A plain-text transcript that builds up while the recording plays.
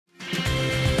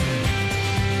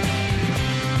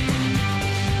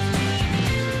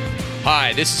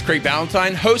Hi, this is Craig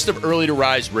Ballantyne, host of Early to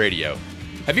Rise Radio.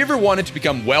 Have you ever wanted to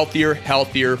become wealthier,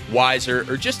 healthier, wiser,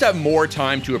 or just have more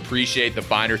time to appreciate the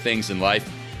finer things in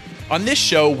life? On this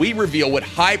show, we reveal what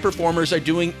high performers are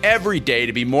doing every day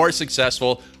to be more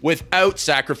successful without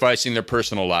sacrificing their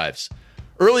personal lives.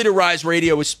 Early to Rise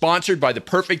Radio is sponsored by the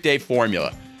Perfect Day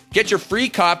Formula. Get your free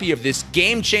copy of this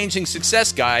game-changing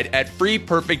success guide at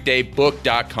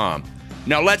freeperfectdaybook.com.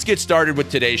 Now let's get started with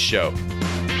today's show.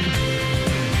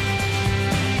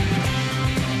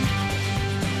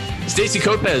 Stacy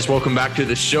Kopesz, welcome back to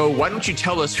the show. Why don't you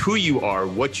tell us who you are,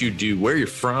 what you do, where you're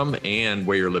from, and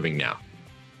where you're living now?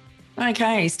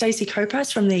 Okay, Stacy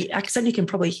Kopesz. From the accent, you can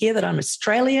probably hear that I'm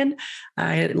Australian.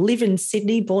 I live in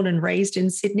Sydney, born and raised in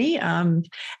Sydney.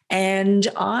 And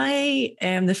I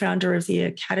am the founder of the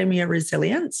Academy of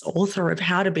Resilience, author of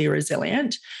How to Be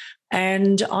Resilient.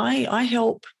 And I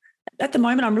help, at the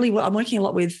moment, I'm working a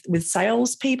lot with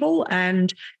salespeople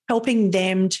and helping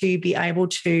them to be able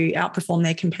to outperform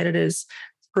their competitors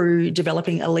through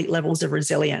developing elite levels of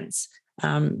resilience.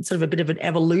 Sort of a bit of an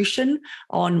evolution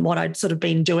on what I'd sort of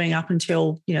been doing up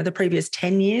until, the previous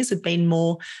 10 years had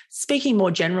been speaking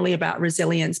more generally about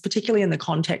resilience, particularly in the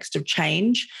context of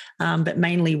change, but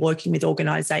mainly working with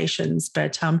organizations.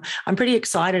 But I'm pretty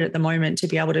excited at the moment to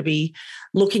be able to be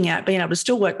looking at being able to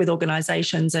still work with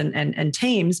organizations and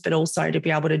teams, but also to be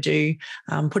able to do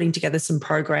putting together some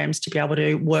programs to be able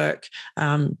to work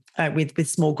with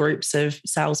small groups of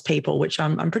salespeople, which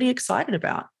I'm pretty excited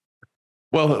about.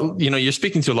 Well, you're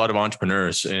speaking to a lot of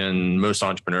entrepreneurs, and most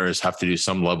entrepreneurs have to do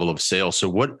some level of sales. So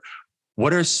what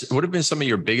have been some of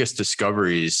your biggest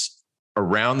discoveries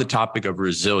around the topic of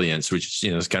resilience, which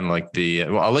is kind of like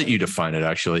I'll let you define it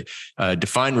actually.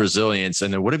 Define resilience,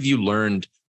 and then what have you learned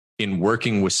in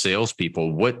working with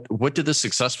salespeople? What do the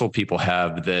successful people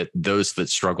have that those that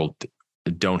struggle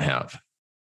don't have?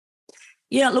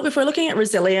 Yeah, look, if we're looking at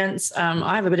resilience,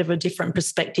 I have a bit of a different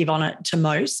perspective on it to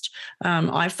most.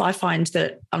 I find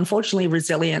that, unfortunately,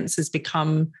 resilience has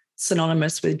become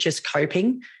synonymous with just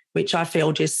coping, which I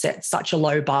feel just sets such a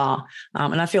low bar.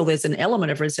 And I feel there's an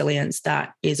element of resilience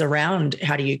that is around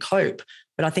how do you cope,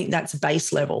 but I think that's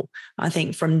base level. I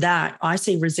think from that, I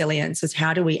see resilience as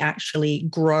how do we actually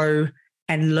grow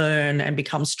and learn and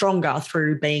become stronger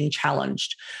through being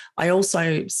challenged. I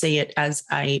also see it as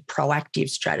a proactive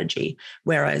strategy,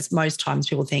 whereas most times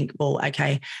people think, well,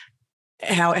 okay,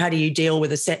 how do you deal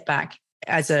with a setback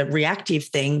as a reactive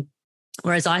thing?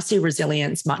 Whereas I see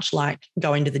resilience much like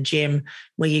going to the gym,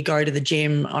 where you go to the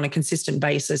gym on a consistent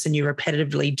basis and you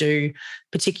repetitively do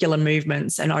particular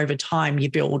movements, and over time you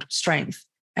build strength.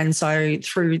 And so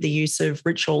through the use of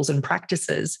rituals and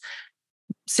practices,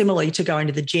 similarly to going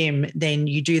to the gym, then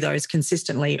you do those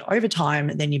consistently over time,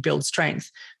 and then you build strength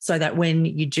so that when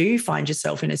you do find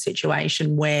yourself in a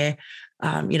situation where,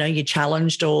 you're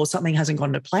challenged or something hasn't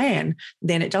gone to plan,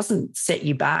 then it doesn't set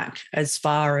you back as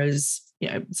far as,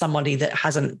 somebody that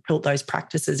hasn't built those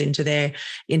practices into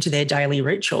their daily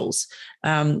rituals.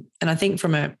 And I think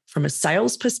from a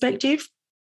sales perspective,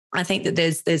 I think that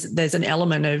there's an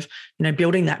element of,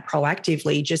 building that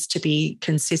proactively just to be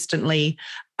consistently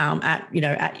at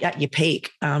your peak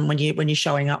when you're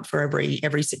showing up for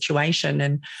every situation.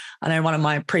 And I know one of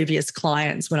my previous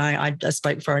clients, when I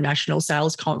spoke for a national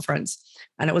sales conference,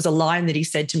 and it was a line that he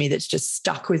said to me that's just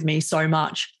stuck with me so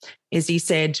much, is he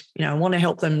said, I want to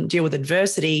help them deal with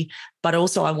adversity, but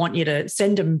also I want you to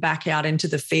send them back out into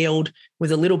the field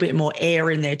with a little bit more air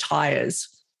in their tires.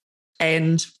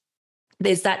 And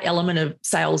there's that element of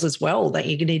sales as well, that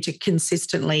you need to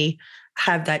consistently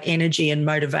have that energy and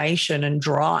motivation and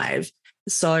drive.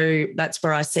 So that's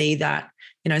where I see that,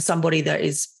 somebody that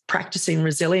is practicing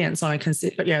resilience on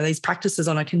these practices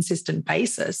on a consistent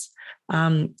basis,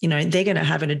 they're going to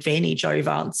have an advantage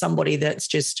over somebody that's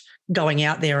just going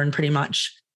out there and pretty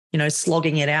much,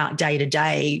 slogging it out day to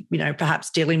day,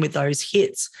 perhaps dealing with those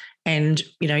hits and,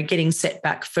 getting set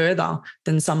back further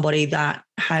than somebody that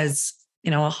has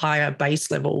a higher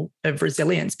base level of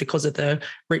resilience because of the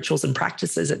rituals and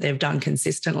practices that they've done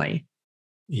consistently.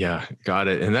 Yeah, got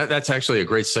it. And that's actually a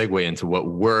great segue into what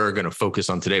we're going to focus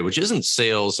on today, which isn't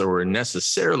sales or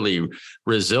necessarily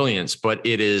resilience, but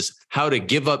it is how to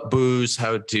give up booze,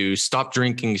 how to stop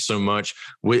drinking so much,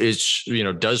 which,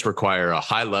 does require a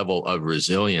high level of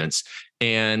resilience.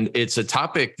 And it's a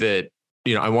topic that,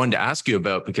 I wanted to ask you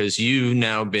about because you've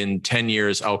now been 10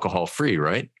 years alcohol free,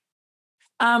 right?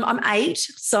 I'm 8.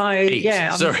 So 8.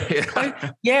 yeah. Sorry.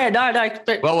 Yeah, no.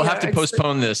 But well, we'll have to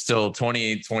postpone this till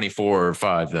 2024 or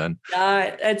 5 then.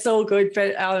 No, it's all good.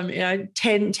 But,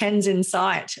 10's in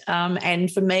sight.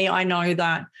 And for me, I know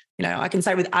that, I can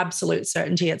say with absolute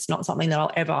certainty, it's not something that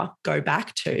I'll ever go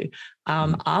back to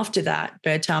after that.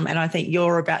 But, and I think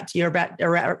you're about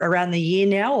around the year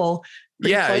now, or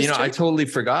yeah, I totally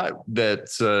forgot that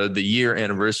the year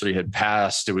anniversary had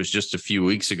passed. It was just a few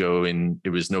weeks ago, and it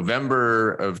was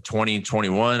November of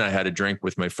 2021. I had a drink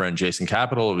with my friend Jason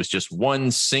Capital. It was just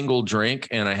one single drink,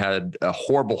 and I had a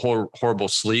horrible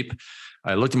sleep.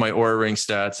 I looked at my Oura Ring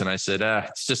stats, and I said,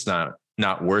 it's just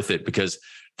not worth it, because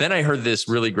then I heard this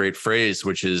really great phrase,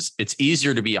 which is, it's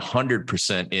easier to be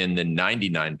 100% in than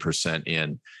 99%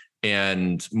 in.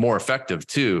 And more effective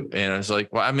too. And I was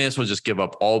like, well, I may as well just give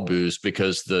up all booze,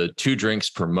 because the 2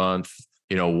 drinks per month,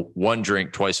 1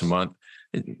 drink twice a month,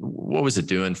 what was it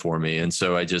doing for me? And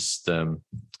so I just,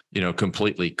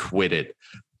 completely quit it.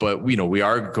 But, we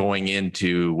are going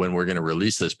into, when we're going to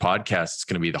release this podcast, it's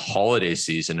going to be the holiday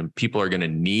season, and people are going to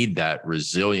need that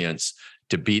resilience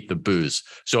to beat the booze.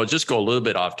 So I'll just go a little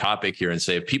bit off topic here and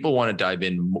say, if people want to dive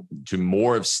into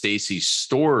more of Stacey's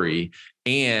story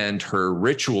and her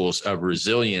rituals of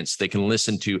resilience, they can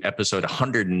listen to episode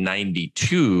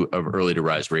 192 of Early to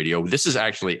Rise Radio. This is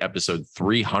actually episode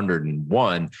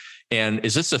 301. And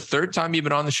is this the 3rd time you've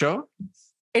been on the show?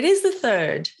 It is the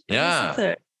 3rd.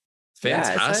 Yeah.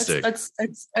 Fantastic. Yeah, so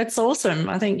it's awesome.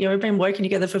 I think we've been working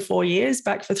together for 4 years,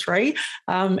 back for 3,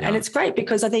 and it's great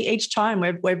because I think each time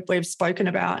we've spoken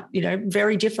about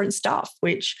very different stuff,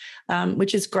 which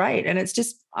is great, and it's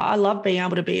just, I love being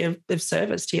able to be of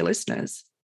service to your listeners.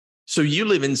 So you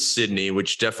live in Sydney,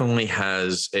 which definitely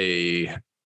has a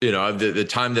the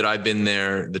time that I've been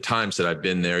there, the times that I've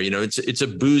been there, it's a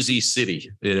boozy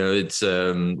city. It's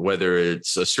whether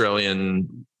it's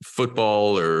Australian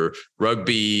football or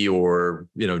rugby or,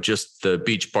 just the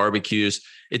beach barbecues,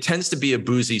 it tends to be a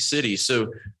boozy city.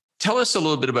 So tell us a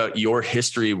little bit about your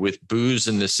history with booze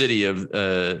in the city of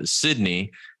Sydney,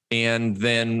 and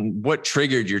then what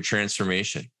triggered your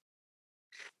transformation?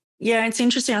 Yeah, it's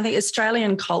interesting. I think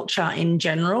Australian culture in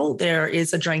general, there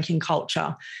is a drinking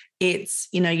culture. It's,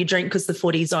 you drink because the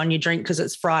footy's on, you drink because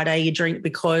it's Friday, you drink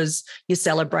because you're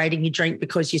celebrating, you drink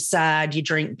because you're sad, you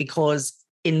drink because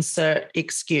insert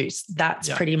excuse. That's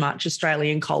pretty much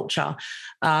Australian culture.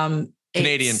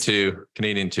 Canadian too,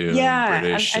 yeah,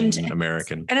 British and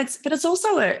American. But it's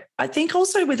also I think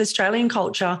also with Australian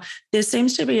culture, there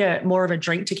seems to be more of a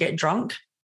drink to get drunk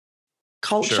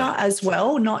culture as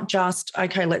well, not just,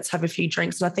 okay, let's have a few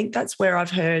drinks. And I think that's where I've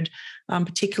heard,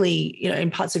 particularly, in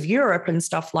parts of Europe and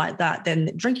stuff like that, then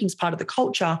drinking's part of the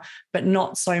culture, but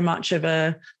not so much of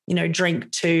a,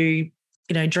 drink to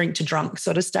drunk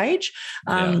sort of stage.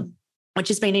 Which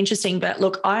has been interesting. But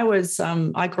look,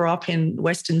 I grew up in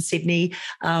Western Sydney,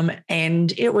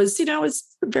 and it was, it was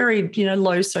very,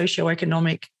 low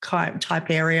socioeconomic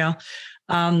type area.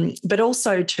 But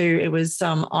also too, it was,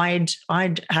 I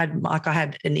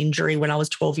had an injury when I was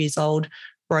 12 years old,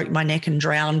 broke my neck and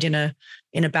drowned in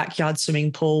a backyard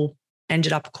swimming pool,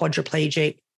 ended up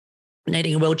quadriplegic,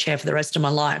 needing a wheelchair for the rest of my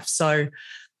life. So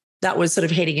that was sort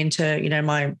of heading into,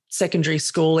 my secondary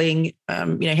schooling,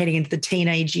 heading into the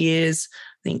teenage years.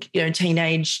 I think,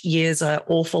 teenage years are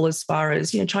awful as far as,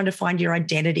 trying to find your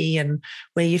identity and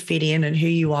where you fit in and who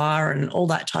you are and all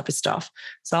that type of stuff.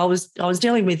 So I was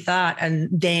dealing with that. And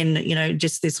then,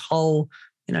 just this whole,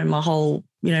 my whole,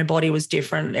 body was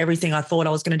different. Everything I thought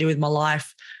I was going to do with my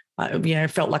life,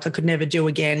 felt like I could never do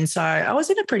again. So I was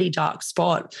in a pretty dark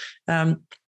spot.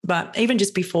 But even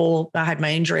just before I had my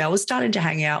injury, I was starting to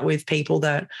hang out with people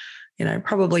that,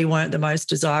 probably weren't the most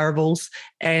desirables.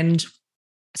 And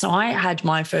so I had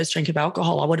my first drink of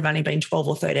alcohol. I would have only been 12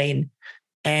 or 13.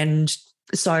 And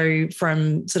so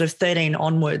from sort of 13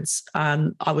 onwards,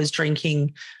 I was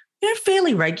drinking,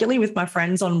 fairly regularly with my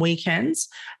friends on weekends,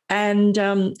 and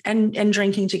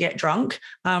drinking to get drunk,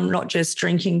 not just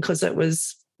drinking because it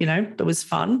was, it was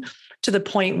fun, to the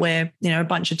point where, a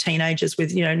bunch of teenagers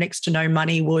with, next to no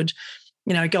money would,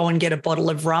 go and get a bottle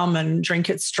of rum and drink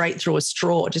it straight through a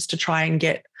straw just to try and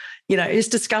get, it's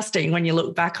disgusting when you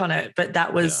look back on it, but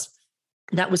that was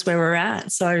where we're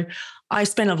at. So I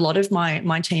spent a lot of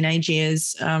my teenage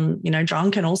years,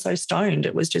 drunk and also stoned.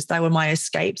 It was just, they were my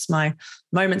escapes, my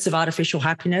moments of artificial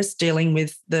happiness, dealing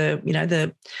with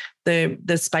the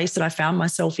space that I found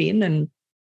myself in. And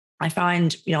I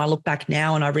find, I look back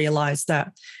now and I realize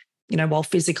that, while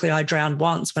physically I drowned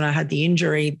once when I had the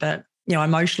injury, but,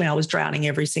 emotionally I was drowning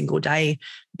every single day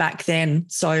back then.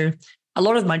 So a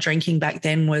lot of my drinking back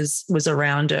then was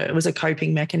around it was a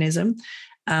coping mechanism.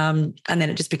 And then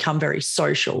it just become very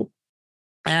social.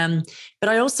 But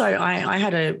I also,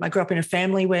 I grew up in a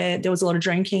family where there was a lot of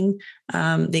drinking,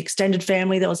 the extended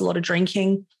family, there was a lot of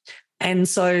drinking. And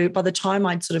so by the time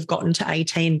I'd sort of gotten to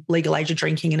 18, legal age of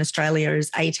drinking in Australia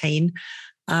is 18,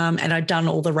 and I'd done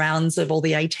all the rounds of all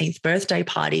the 18th birthday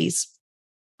parties,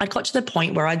 I got to the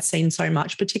point where I'd seen so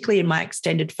much, particularly in my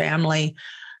extended family,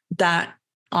 that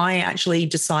I actually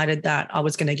decided that I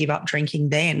was going to give up drinking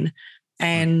then.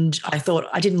 And I thought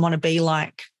I didn't want to be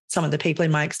like some of the people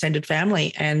in my extended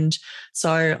family. And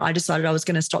so I decided I was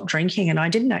going to stop drinking, and I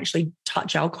didn't actually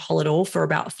touch alcohol at all for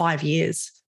about 5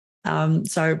 years.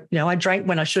 So, I drank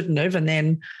when I shouldn't have. And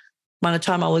then by the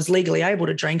time I was legally able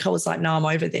to drink, I was like, no, I'm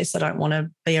over this. I don't want to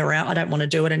be around. I don't want to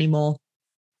do it anymore.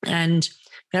 And,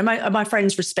 my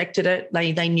friends respected it.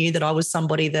 They knew that I was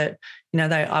somebody that,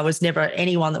 I was never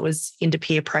anyone that was into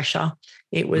peer pressure.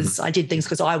 It was, I did things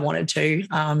because I wanted to.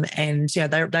 And,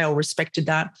 they all respected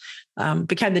that.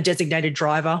 Became the designated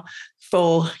driver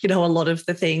for, a lot of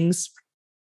the things.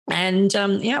 And,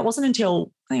 it wasn't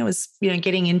until I think I was,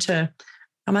 getting into,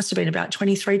 I must have been about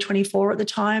 23, 24 at the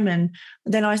time. And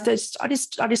then I just sort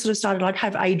of started, I'd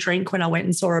have a drink when I went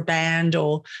and saw a band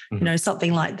or,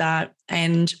 something like that.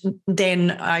 And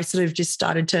then I sort of just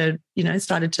started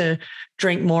to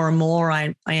drink more and more.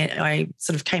 I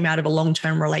sort of came out of a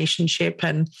long-term relationship,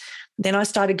 and then I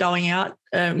started going out,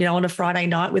 on a Friday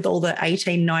night with all the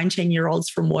 18, 19-year-olds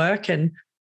from work and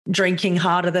drinking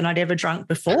harder than I'd ever drunk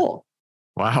before.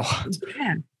 Wow.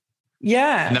 Yeah.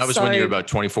 Yeah. And that was when you were about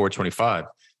 24, 25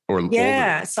 or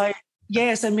older. So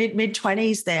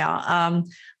mid-20s there.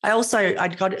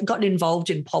 I'd gotten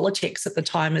involved in politics at the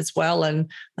time as well.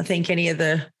 And I think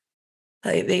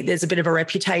there's a bit of a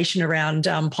reputation around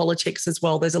politics as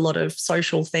well. There's a lot of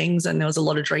social things, and there was a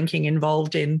lot of drinking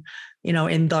involved in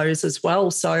those as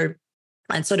well. So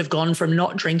I'd sort of gone from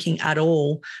not drinking at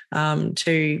all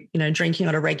to, drinking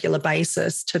on a regular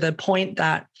basis, to the point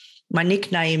that my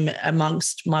nickname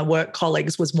amongst my work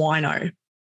colleagues was Wino.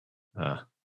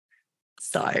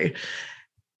 So,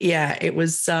 yeah, it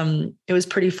was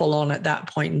pretty full on at that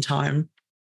point in time.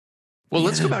 Well,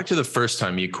 let's go back to the first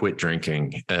time you quit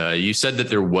drinking. You said that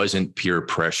there wasn't peer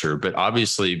pressure, but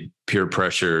obviously peer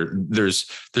pressure, there's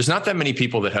not that many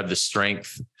people that have the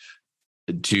strength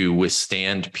to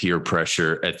withstand peer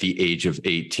pressure at the age of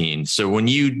 18. So when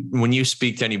you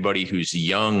speak to anybody who's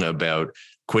young about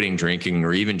quitting drinking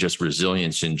or even just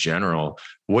resilience in general,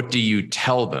 what do you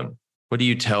tell them? What do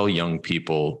you tell young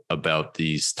people about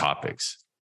these topics?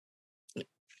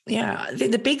 Yeah,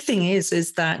 the big thing is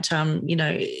that,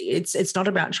 it's not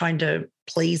about trying to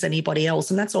please anybody else.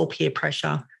 And that's all peer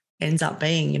pressure ends up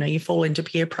being. You fall into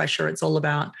peer pressure. It's all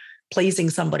about pleasing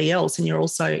somebody else. And you're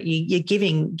also, you're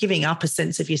giving up a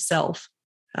sense of yourself,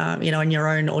 and your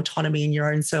own autonomy and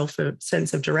your own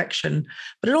sense of direction.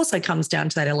 But it also comes down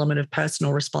to that element of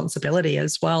personal responsibility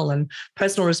as well. And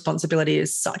personal responsibility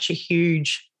is such a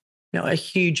huge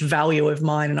value of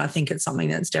mine. And I think it's something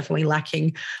that's definitely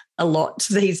lacking a lot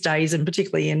these days, and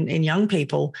particularly in young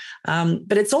people.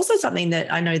 But it's also something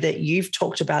that I know that you've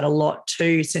talked about a lot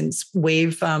too, since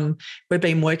we've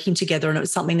been working together. And it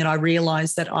was something that I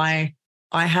realized that I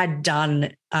had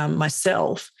done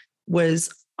myself,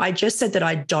 was I just said that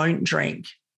I don't drink.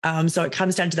 So it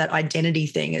comes down to that identity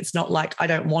thing. It's not like I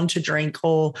don't want to drink,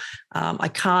 or I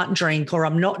can't drink, or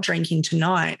I'm not drinking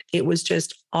tonight. It was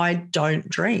just, I don't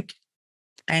drink.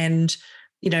 And,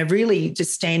 really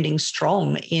just standing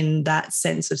strong in that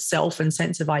sense of self and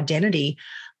sense of identity.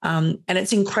 And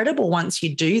it's incredible once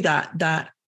you do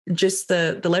that just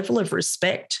the level of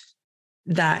respect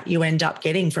that you end up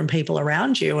getting from people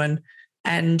around you.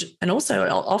 And also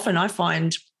often I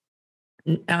find,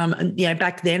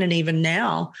 back then and even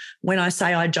now, when I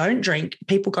say I don't drink,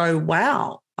 people go,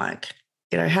 wow, like,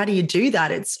 how do you do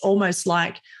that? It's almost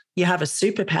like you have a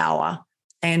superpower.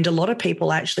 And a lot of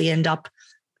people actually end up,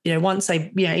 once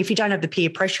they, if you don't have the peer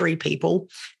pressure-y people,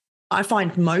 I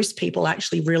find most people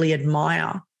actually really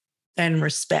admire and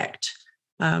respect,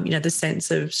 the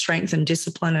sense of strength and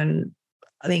discipline and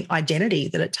I think identity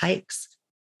that it takes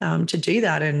to do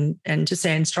that and to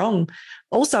stand strong.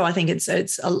 Also, I think it's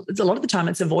a lot of the time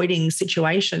it's avoiding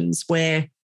situations where,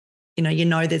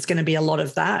 there's going to be a lot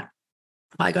of that.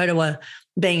 I go to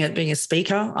being a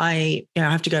speaker, I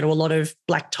have to go to a lot of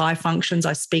black tie functions.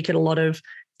 I speak at a lot of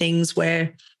things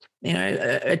where,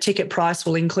 a ticket price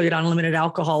will include unlimited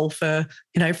alcohol for,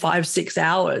 5-6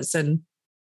 hours. And,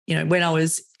 when I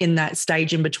was in that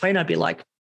stage in between, I'd be like,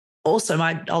 awesome,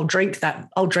 I'll drink that.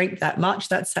 I'll drink that much.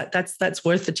 That's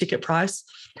worth the ticket price.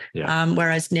 Yeah.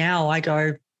 Whereas now I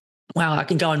go, wow, I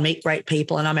can go and meet great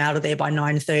people and I'm out of there by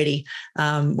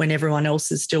 9:30 when everyone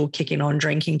else is still kicking on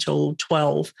drinking till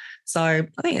 12. So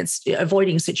I think it's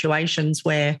avoiding situations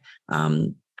where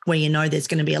you know there's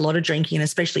going to be a lot of drinking, and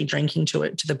especially drinking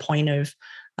to the point of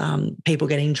people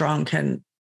getting drunk, and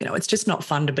you know it's just not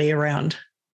fun to be around.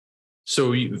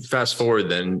 So you fast forward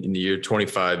then in the year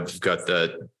 25, you've got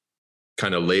that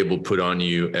kind of label put on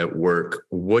you at work.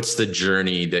 What's the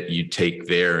journey that you take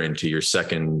there into your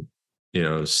second,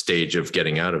 stage of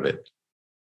getting out of it?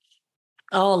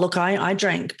 Oh, look, I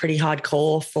drank pretty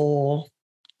hardcore for,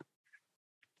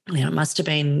 it must have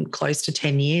been close to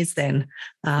 10 years then.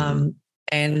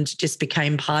 And just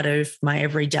became part of my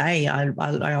everyday.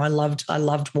 I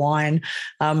loved wine,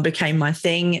 became my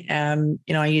thing.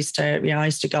 I used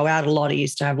to go out a lot. I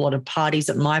used to have a lot of parties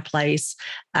at my place.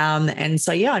 And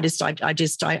so, yeah,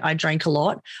 I drank a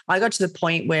lot. I got to the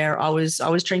point where I was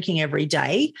drinking every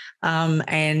day.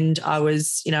 And I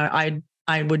was, I'd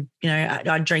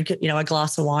drink, a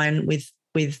glass of wine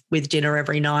with dinner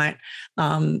every night.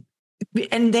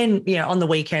 And then, on the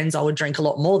weekends, I would drink a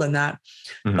lot more than that.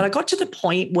 Mm-hmm. But I got to the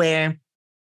point where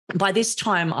by this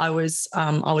time I was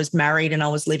married and I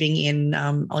was living in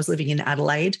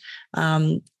Adelaide.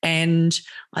 And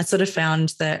I sort of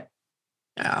found that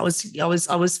I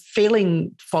was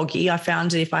feeling foggy. I found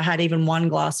that if I had even one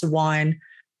glass of wine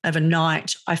of a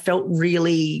night, I felt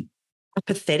really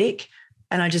pathetic.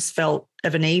 And I just felt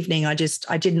of an evening, I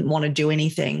didn't want to do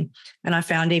anything. And I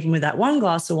found even with that one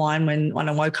glass of wine, when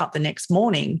I woke up the next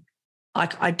morning, I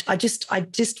felt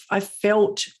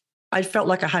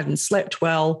like I hadn't slept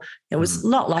well. It was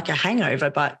not like a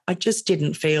hangover, but I just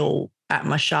didn't feel at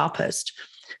my sharpest.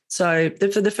 So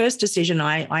the first decision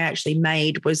I actually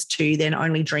made was to then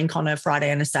only drink on a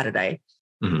Friday and a Saturday.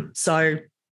 Mm-hmm. So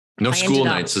no school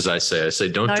nights, as I say,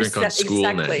 don't drink on school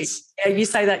nights. Yeah, you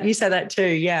say that too.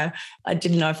 Yeah. I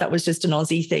didn't know if that was just an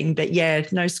Aussie thing, but yeah,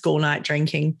 no school night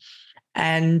drinking.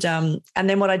 And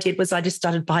then what I did was I just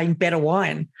started buying better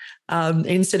wine.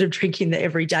 Instead of drinking the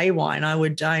everyday wine, I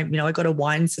got a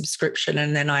wine subscription,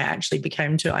 and then I actually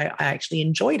I actually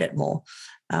enjoyed it more.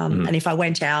 And if I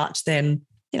went out, then,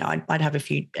 I'd have a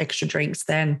few extra drinks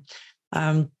then.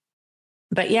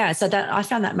 But yeah, so that I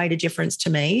found that made a difference to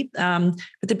me. But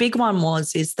the big one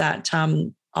is that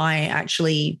I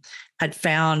actually had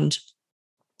found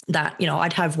that,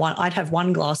 I'd have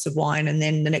one glass of wine, and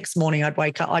then the next morning I'd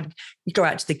wake up, I'd go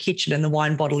out to the kitchen and the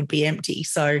wine bottle would be empty.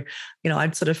 So,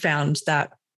 I'd sort of found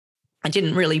that I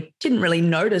didn't really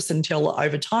notice until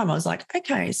over time. I was like,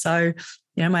 okay, so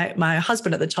my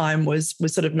husband at the time was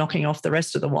sort of knocking off the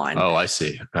rest of the wine. Oh, I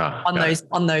see.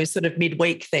 On those sort of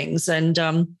midweek things. And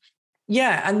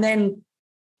yeah. And then,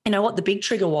 what the big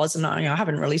trigger was, and I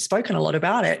haven't really spoken a lot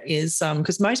about it, is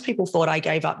because most people thought I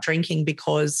gave up drinking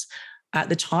because at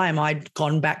the time I'd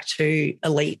gone back to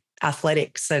elite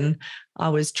athletics and I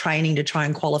was training to try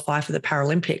and qualify for the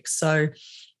Paralympics. So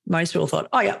most people thought,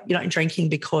 oh yeah, you're not drinking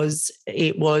because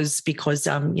you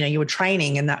were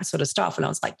training and that sort of stuff. And I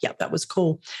was like, yep, that was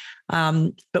cool.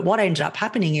 But what ended up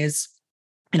happening is,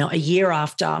 a year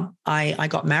after I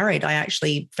got married, I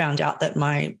actually found out that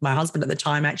my husband at the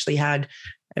time actually had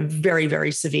a very,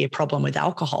 very severe problem with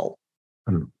alcohol.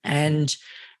 And,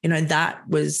 that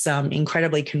was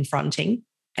incredibly confronting.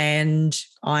 And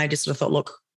I just sort of thought,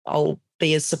 look, I'll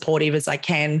be as supportive as I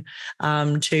can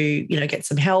to, get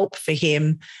some help for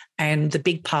him. And the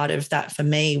big part of that for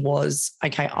me was,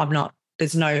 okay,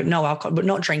 there's no alcohol, but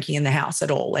not drinking in the house at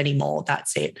all anymore.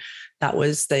 That's it. That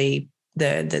was the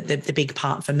big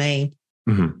part for me.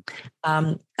 Mm-hmm.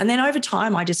 And then over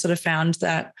time, I just sort of found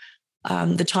that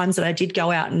the times that I did go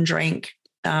out and drink,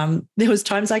 there was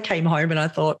times I came home and I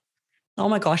thought, oh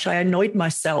my gosh, I annoyed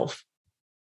myself.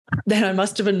 Then I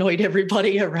must have annoyed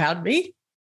everybody around me.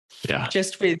 Yeah.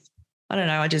 Just with, I don't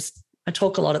know, I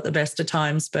talk a lot at the best of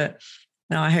times, but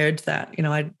I heard that,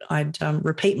 I'd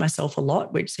repeat myself a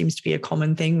lot, which seems to be a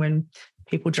common thing when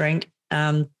people drink.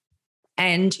 And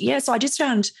yeah, so I just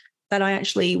found that I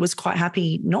actually was quite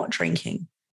happy not drinking.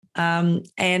 And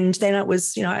then it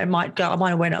was, I might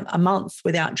have went a month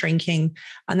without drinking.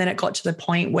 And then it got to the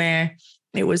point where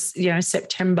it was,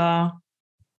 September,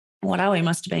 it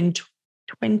must have been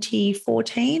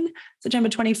 2014, September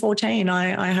 2014.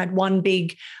 I had one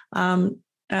big, a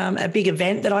big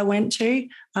event that I went to,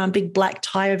 big black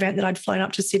tie event that I'd flown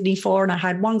up to Sydney for. And I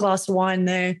had one glass of wine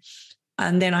there.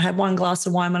 And then I had one glass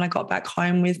of wine when I got back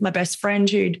home with my best friend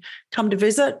who'd come to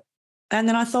visit. And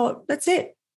then I thought, that's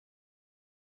it.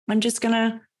 I'm just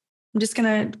gonna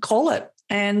call it.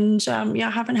 And I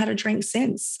haven't had a drink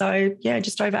since. So yeah,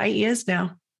 just over 8 years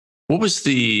now. What was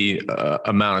the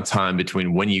amount of time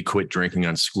between when you quit drinking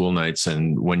on school nights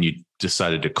and when you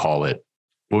decided to call it?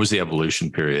 What was the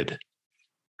evolution period?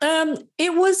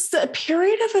 It was a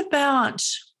period of about,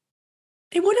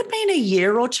 it would have been a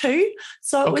year or two.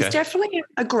 So it was definitely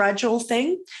a gradual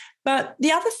thing. But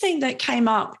the other thing that came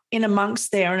up in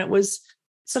amongst there, and it was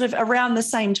sort of around the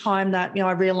same time that,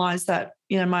 I realized that,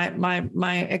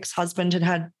 my ex-husband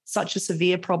had such a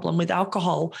severe problem with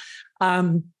alcohol,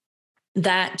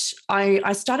 that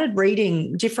I started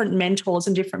reading different mentors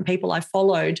and different people I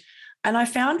followed. And I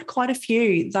found quite a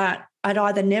few that had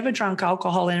either never drunk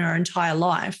alcohol in her entire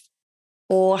life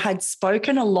or had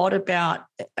spoken a lot about,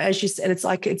 as you said, it's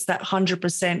like it's that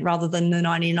 100% rather than the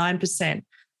 99%.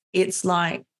 It's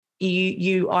like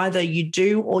you either you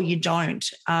do or you don't.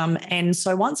 And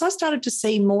so once I started to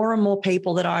see more and more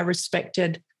people that I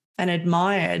respected and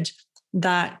admired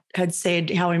that had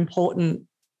said how important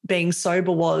being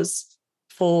sober was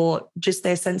for just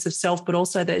their sense of self, but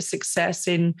also their success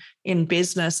in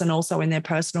business and also in their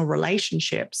personal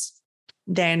relationships,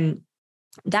 then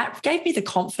that gave me the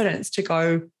confidence to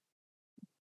go,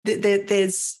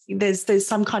 there's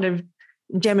some kind of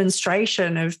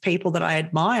demonstration of people that I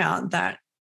admire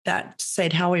that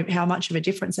said how much of a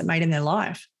difference it made in their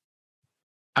life.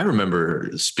 I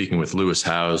remember speaking with Lewis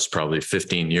Howes probably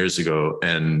 15 years ago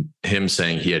and him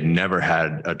saying he had never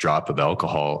had a drop of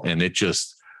alcohol. And it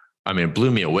just, it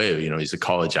blew me away. He's a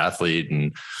college athlete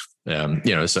and,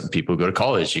 some people go to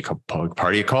college, you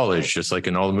party at college, just like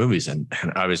in all the movies. And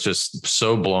I was just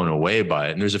so blown away by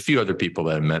it. And there's a few other people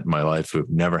that I met in my life who've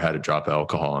never had a drop of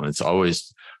alcohol. And it's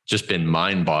always just been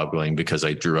mind boggling because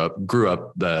I grew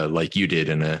up like you did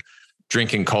in a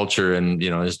drinking culture. And,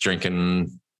 I was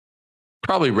drinking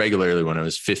probably regularly when I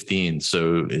was 15.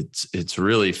 So it's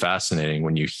really fascinating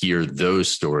when you hear those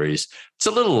stories. It's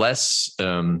a little less,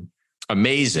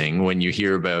 amazing when you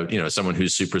hear about, someone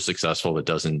who's super successful that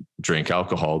doesn't drink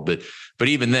alcohol. But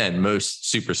even then, most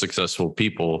super successful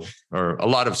people, or a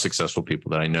lot of successful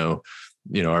people that I know,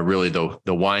 are really the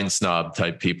wine snob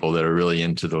type people that are really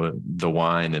into the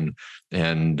wine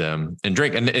and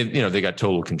drink. And they got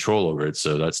total control over it.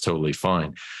 So that's totally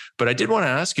fine. But I did want to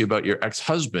ask you about your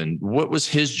ex-husband. What was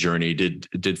his journey?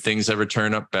 Did things ever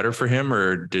turn up better for him,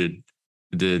 or did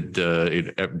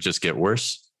it just get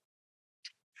worse?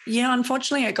 Yeah,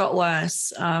 unfortunately, it got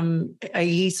worse.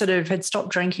 He sort of had stopped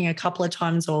drinking a couple of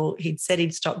times, or he'd said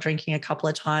he'd stopped drinking a couple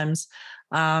of times.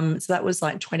 So that was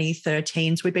like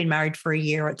 2013. So we'd been married for a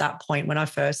year at that point when I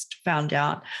first found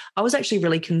out. I was actually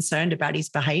really concerned about his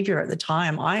behavior at the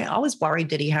time. I was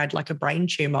worried that he had like a brain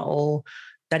tumor or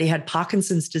that he had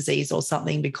Parkinson's disease or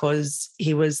something, because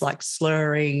he was like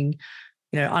slurring,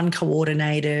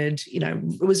 uncoordinated,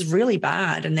 it was really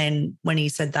bad. And then when he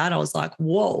said that, I was like,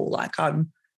 whoa, like I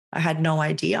had no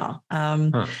idea.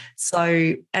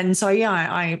 So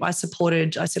I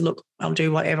supported, I said, look, I'll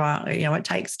do whatever, it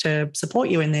takes to support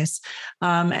you in this.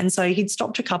 And so he'd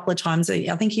stopped a couple of times.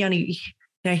 I think he only,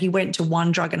 he went to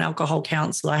one drug and alcohol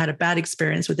counselor. I had a bad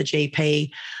experience with a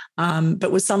GP,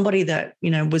 but was somebody that,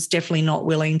 was definitely not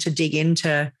willing to dig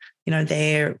into,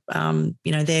 their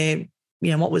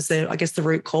what was the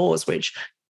root cause, which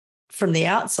from the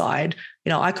outside,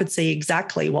 I could see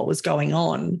exactly what was going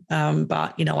on.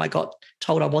 But, I got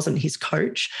told I wasn't his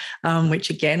coach, which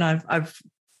again, I've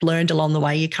learned along the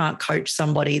way, you can't coach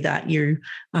somebody that you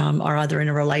are either in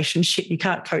a relationship. You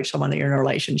can't coach someone that you're in a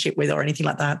relationship with or anything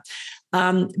like that.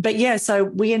 But yeah, so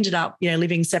we ended up,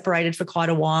 living separated for quite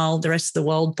a while. The rest of the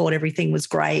world thought everything was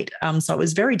great. So it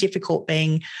was very difficult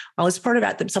I was probably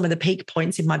at some of the peak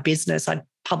points in my business. I'd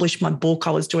published my book.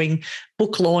 I was doing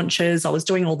book launches. I was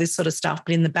doing all this sort of stuff.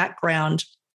 But in the background,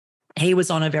 he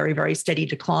was on a very, very steady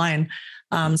decline.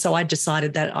 So I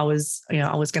decided that I was going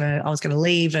to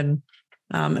leave. And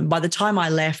by the time I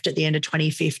left at the end of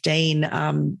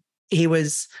 2015, he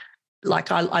was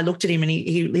like, I looked at him and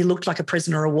he looked like a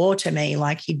prisoner of war to me.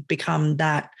 Like he'd become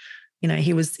that,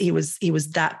 he was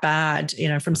that bad,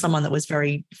 from someone that was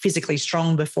very physically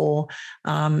strong before,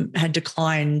 had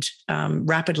declined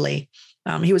rapidly.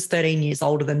 He was 13 years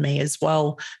older than me as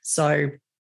well. So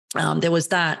there was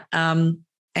that.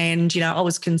 And, I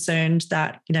was concerned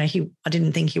that, I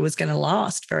didn't think he was going to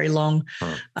last very long.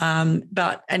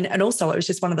 But also it was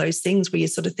just one of those things where you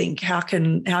sort of think, how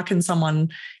can someone,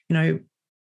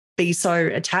 be so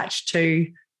attached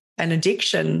to an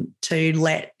addiction to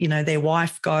let, their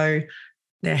wife go,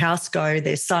 their house go,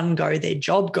 their son go, their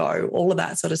job go, all of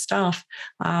that sort of stuff.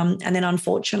 And then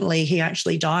unfortunately, he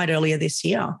actually died earlier this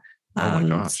year. Oh my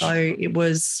gosh. So it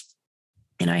was,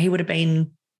 he would have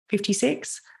been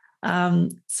 56.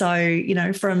 So, you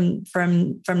know, from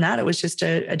that, it was just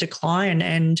a decline,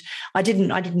 and I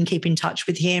didn't keep in touch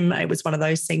with him. It was one of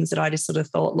those things that I just sort of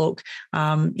thought, look,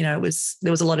 you know,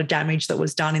 there was a lot of damage that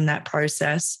was done in that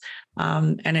process.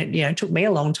 And it, you know, took me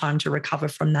a long time to recover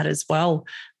from that as well.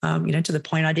 You know, to the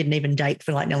point I didn't even date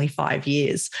for like nearly 5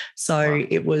 years. So wow.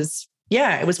 It was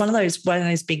one of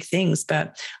those big things.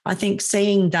 But I think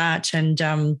seeing that and,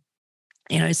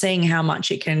 you know, seeing how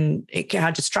much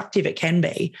how destructive it can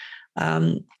be.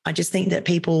 I just think that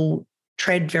people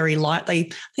tread very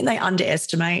lightly. I think they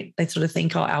underestimate. They sort of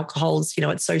think, oh, alcohol's, you know,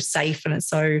 it's so safe and it's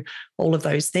so all of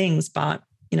those things. But,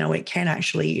 you know, it can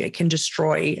absolutely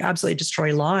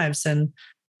destroy lives. And,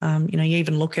 you know, you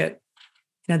even look at,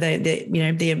 you know,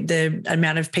 the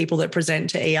amount of people that present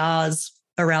to ERs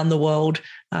around the world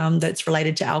that's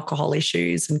related to alcohol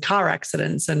issues and car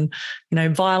accidents and, you know,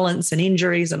 violence and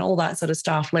injuries and all that sort of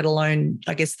stuff, let alone,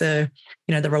 I guess, the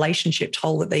relationship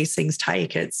toll that these things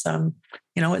take. It's,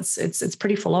 you know, it's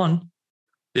pretty full on.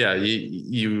 Yeah.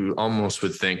 You almost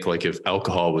would think like if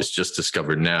alcohol was just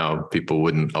discovered now, people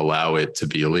wouldn't allow it to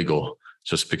be illegal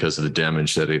just because of the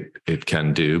damage that it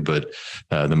can do. But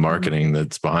the marketing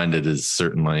that's behind it is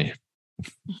certainly,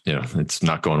 you know, it's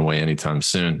not going away anytime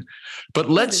soon. But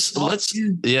let's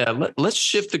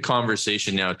shift the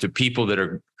conversation now to people that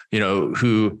are, you know,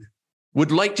 who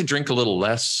would like to drink a little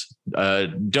less,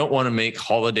 don't want to make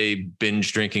holiday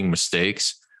binge drinking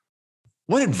mistakes.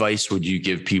 What advice would you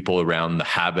give people around the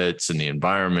habits and the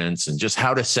environments and just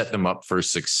how to set them up for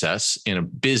success in a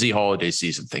busy holiday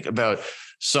season? Think about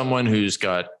someone who's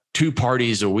got 2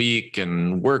 parties a week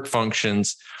and work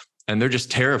functions, and they're just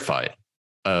terrified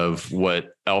of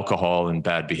what alcohol and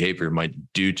bad behavior might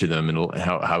do to them and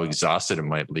how exhausted it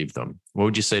might leave them. What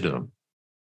would you say to them?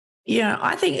 Yeah,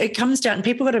 I think it comes down,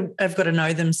 people have got to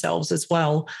know themselves as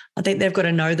well. I think they've got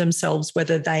to know themselves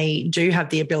whether they do have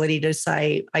the ability to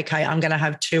say, okay, I'm going to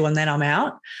have 2 and then I'm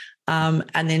out.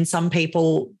 And then some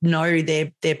people know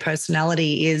their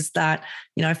personality is that,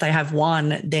 you know, if they have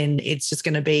 1, then it's just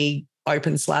going to be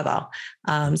open slather.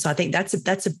 So I think that's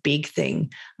a big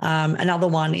thing. Another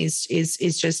one is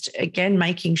just, again,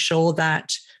 making sure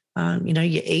that, you know,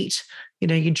 you eat, you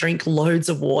know, you drink loads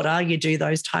of water, you do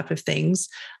those type of things.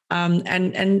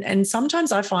 And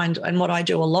sometimes I find, and what I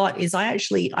do a lot is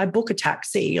I book a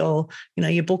taxi or, you know,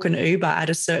 you book an Uber at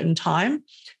a certain time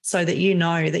so that you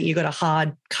know that you've got a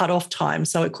hard cutoff time.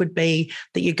 So it could be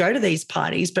that you go to these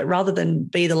parties, but rather than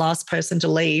be the last person to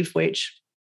leave, which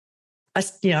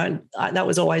that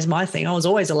was always my thing. I was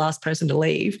always the last person to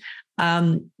leave.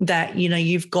 That, you know,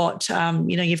 you've got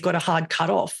a hard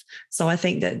cutoff. So I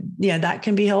think that, you know, that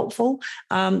can be helpful.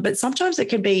 But sometimes it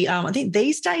can be, I think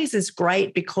these days is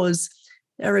great because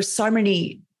there are so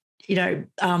many, you know,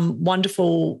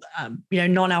 wonderful, you know,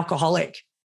 non-alcoholic,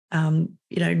 you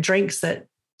know, drinks that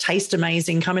taste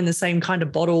amazing, come in the same kind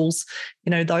of bottles,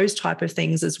 you know, those type of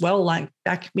things as well. Like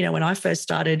back, you know, when I first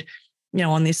started, you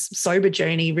know, on this sober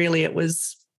journey, really it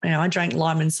was, you know, I drank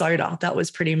lime and soda. That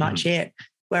was pretty much it.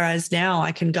 Whereas now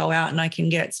I can go out and I can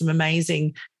get some amazing,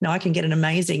 you know, I can get an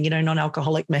amazing, you know,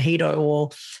 non-alcoholic mojito or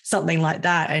something like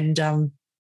that. And,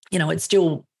 you know, it's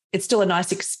still a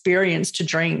nice experience to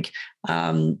drink.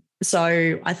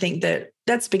 So I think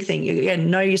that's a big thing. Again,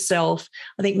 know yourself.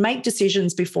 I think make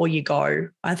decisions before you go.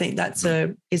 I think that's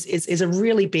is a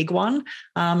really big one.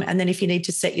 And then if you need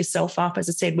to set yourself up, as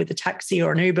I said, with a taxi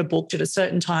or an Uber booked at a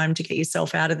certain time to get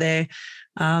yourself out of there.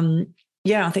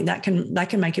 Yeah, I think that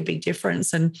can make a big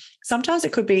difference. And sometimes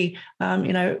it could be,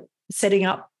 you know, setting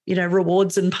up, you know,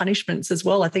 rewards and punishments as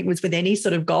well. I think with any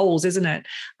sort of goals, isn't it?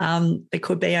 It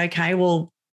could be, okay,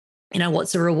 well, you know,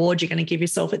 what's the reward you're going to give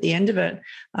yourself at the end of it?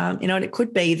 You know, and it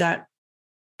could be that,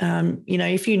 you know,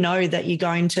 if you know that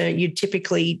you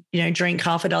typically, you know, drink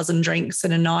half a dozen drinks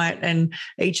in a night and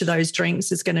each of those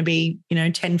drinks is going to be, you know,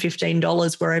 $10,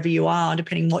 $15 wherever you are,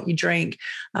 depending what you drink.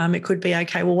 It could be,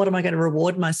 okay, well, what am I going to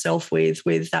reward myself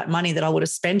with that money that I would have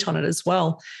spent on it as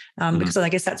well? Because I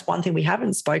guess that's one thing we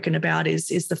haven't spoken about is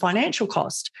the financial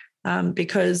cost.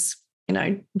 Because, you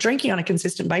know, drinking on a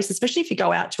consistent basis, especially if you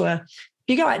go out to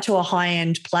a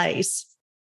high-end place,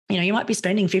 you know, you might be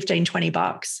spending $15,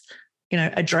 $20, you know,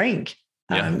 a drink.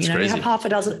 Yeah, you know, crazy. you have half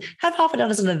a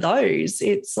dozen of those.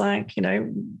 It's like, you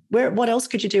know, what else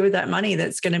could you do with that money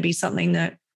that's going to be something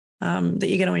that that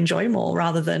you're going to enjoy more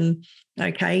rather than,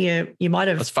 okay, you might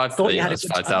have thought you had that's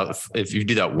 $5,000. If you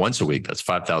do that once a week, that's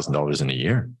 $5,000 in a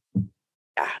year.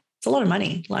 Yeah, it's a lot of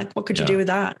money. Like, what could you do with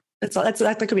that?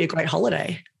 That could be a great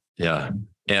holiday. Yeah.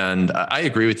 And I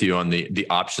agree with you on the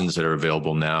options that are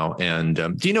available now. And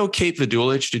do you know Kate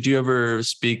Vidulich? Did you ever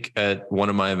speak at one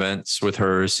of my events with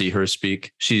her, see her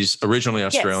speak? She's originally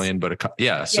Australian,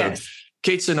 yes. So yes.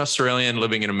 Kate's an Australian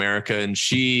living in America, and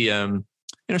she,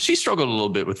 she struggled a little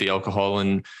bit with the alcohol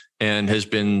and has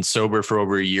been sober for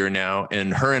over a year now.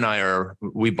 And her and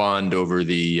we bond over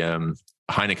the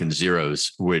Heineken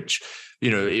Zeros, which,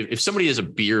 if somebody is a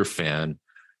beer fan,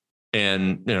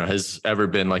 and, has ever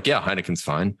been like, yeah, Heineken's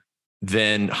fine,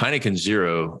 then Heineken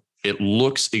Zero, it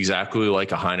looks exactly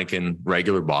like a Heineken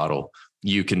regular bottle.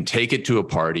 You can take it to a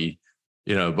party.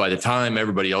 By the time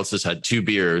everybody else has had 2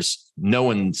 beers, no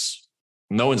one's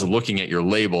looking at your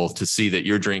label to see that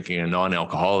you're drinking a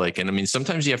non-alcoholic. And I mean,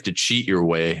 sometimes you have to cheat your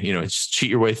way, cheat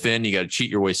your way thin. You got to cheat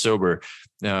your way sober.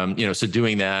 So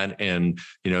doing that and,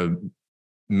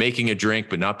 making a drink,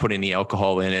 but not putting the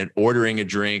alcohol in it, ordering a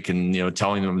drink and,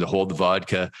 telling them to hold the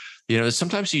vodka,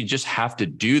 sometimes you just have to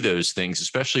do those things,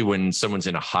 especially when someone's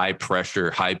in a high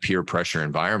peer pressure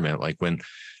environment. Like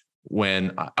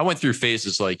when I went through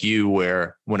phases like you,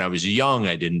 where when I was young,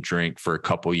 I didn't drink for a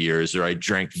couple of years, or I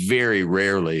drank very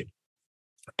rarely.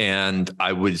 And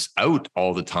I was out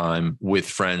all the time with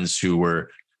friends who were,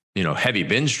 heavy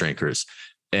binge drinkers.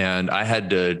 And I had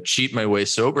to cheat my way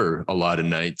sober a lot of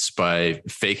nights by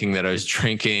faking that I was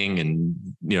drinking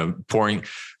and,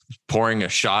 pouring a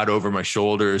shot over my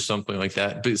shoulder or something like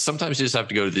that. But sometimes you just have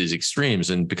to go to these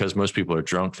extremes. And because most people are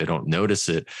drunk, they don't notice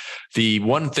it. The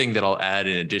one thing that I'll add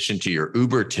in addition to your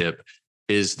Uber tip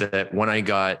is that when I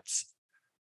got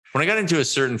into a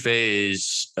certain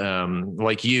phase,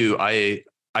 like you, I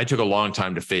took a long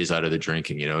time to phase out of the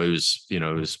drinking. It was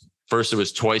first it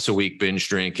was twice a week binge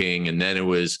drinking, and then it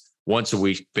was once a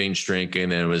week binge drinking,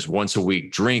 and then it was once a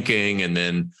week drinking, and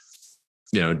then,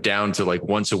 down to like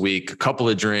once a week, a couple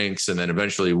of drinks, and then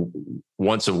eventually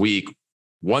once a week,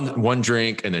 one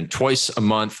drink, and then twice a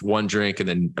month, one drink, and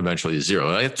then eventually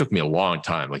 0. It took me a long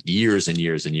time, like years and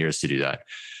years and years to do that.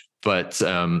 But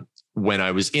when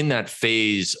I was in that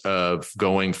phase of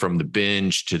going from the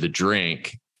binge to the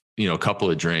drink, a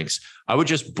couple of drinks, I would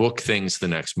just book things the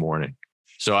next morning.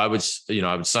 So I would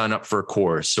sign up for a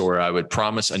course, or I would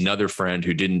promise another friend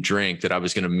who didn't drink that I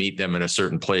was going to meet them in a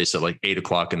certain place at like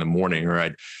 8:00 in the morning, or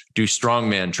I'd do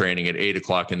strongman training at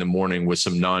 8:00 in the morning with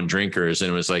some non-drinkers.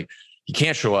 And it was like, you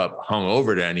can't show up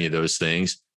hungover to any of those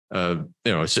things,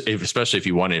 especially if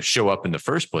you want to show up in the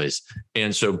first place.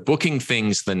 And so booking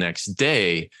things the next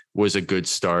day was a good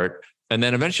start. And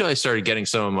then eventually I started getting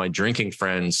some of my drinking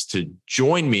friends to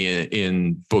join me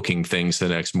in booking things the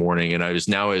next morning. And I was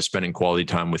spending quality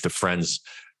time with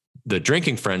the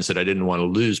drinking friends that I didn't want to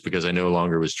lose because I no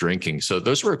longer was drinking. So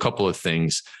those were a couple of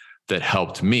things that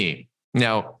helped me.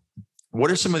 Now, what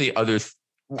are some of the other,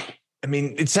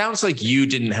 it sounds like you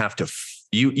didn't have to,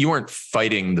 you weren't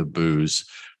fighting the booze,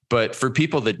 but for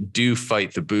people that do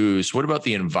fight the booze, what about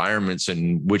the environments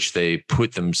in which they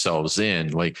put themselves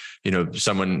in? Like,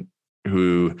 someone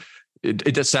who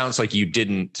it just sounds like you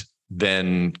didn't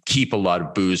then keep a lot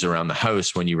of booze around the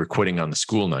house when you were quitting on the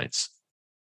school nights.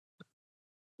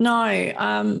 No, I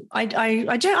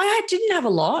didn't have a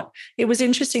lot. It was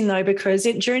interesting though, because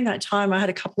during that time I had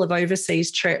a couple of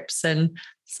overseas trips, and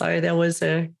so there was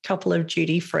a couple of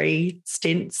duty-free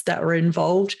stints that were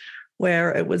involved,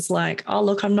 where it was like, oh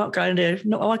look, I'm not going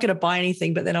to buy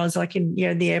anything. But then I was like in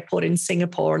the airport in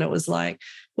Singapore, and it was like,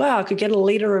 wow, I could get a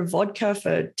liter of vodka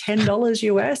for $10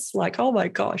 US. Like, oh my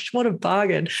gosh, what a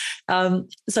bargain.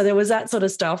 So there was that sort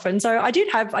of stuff. And so I did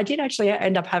actually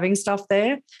end up having stuff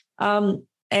there. And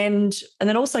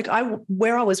then also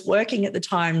where I was working at the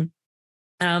time,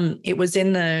 it was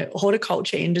in the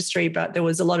horticulture industry, but there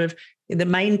was a lot of the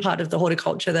main part of the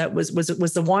horticulture that was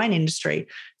the wine industry.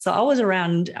 So I was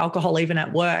around alcohol even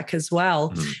at work as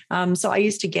well. Mm-hmm. So I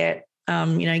used to get,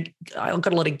 I got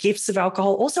a lot of gifts of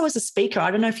alcohol. Also as a speaker,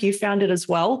 I don't know if you found it as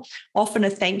well, often a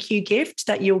thank you gift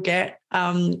that you'll get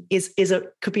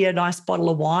could be a nice bottle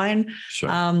of wine, sure.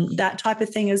 That type of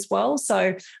thing as well.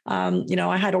 So,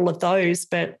 I had all of those,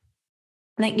 but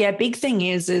I think, big thing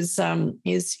is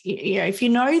if you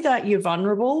know that you're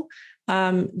vulnerable,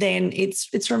 then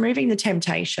it's removing the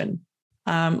temptation.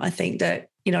 I think that,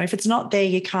 if it's not there,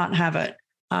 you can't have it.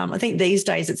 I think these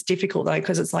days it's difficult though,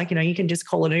 because it's like, you can just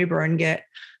call an Uber and get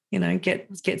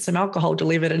some alcohol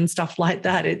delivered and stuff like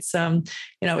that. It's,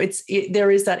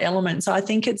 there is that element. So I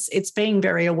think it's being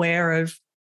very aware of,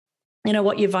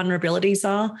 what your vulnerabilities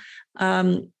are.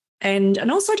 And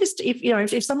also just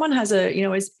if someone has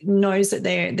knows that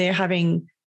they're having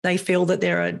they feel that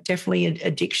there are definitely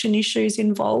addiction issues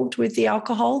involved with the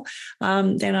alcohol,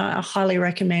 then I highly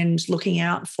recommend looking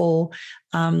out for,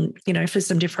 for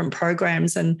some different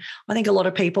programs. And I think a lot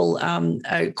of people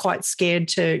are quite scared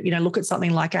to, look at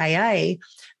something like AA.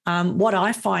 What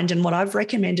I find and what I've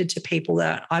recommended to people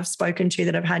that I've spoken to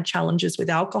that have had challenges with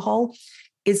alcohol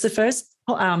is the first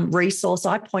resource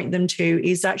I point them to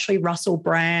is actually Russell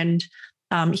Brand,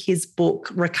 his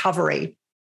book, Recovery.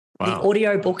 Wow. The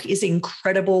audio book is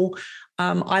incredible.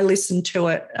 I listened to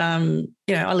it,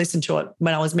 I listened to it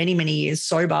when I was many, many years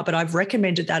sober, but I've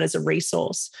recommended that as a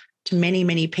resource to many,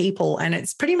 many people. And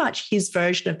it's pretty much his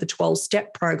version of the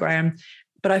 12-step program.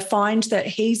 But I find that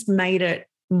he's made it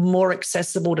more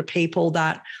accessible to people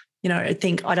that, I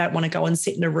think I don't want to go and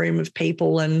sit in a room of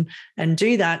people and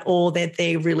do that, or that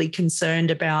they're really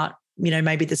concerned about,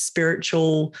 maybe the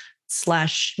spiritual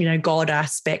 / God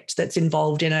aspect that's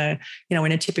involved in a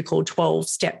typical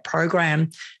 12-step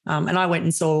program. And I went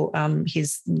and saw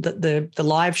the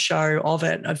live show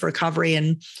of Recovery,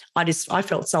 and I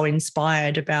felt so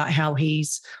inspired about how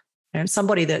he's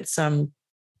somebody that's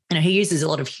he uses a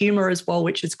lot of humor as well,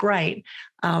 which is great.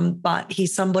 But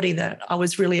he's somebody that I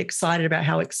was really excited about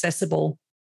how accessible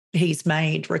he's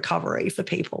made recovery for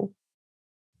people.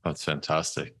 That's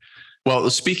fantastic. Well,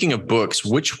 speaking of books,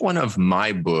 which one of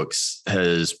my books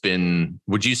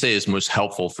would you say is most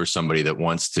helpful for somebody that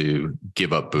wants to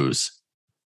give up booze?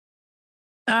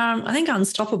 I think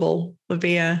Unstoppable would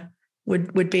be a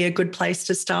good place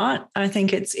to start. I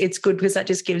think it's good because that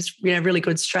just gives really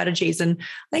good strategies. And I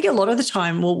think a lot of the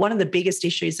time, one of the biggest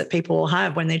issues that people will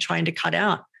have when they're trying to cut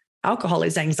out alcohol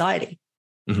is anxiety.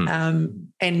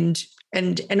 Mm-hmm.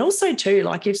 And also too,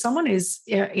 like if someone has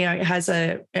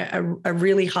a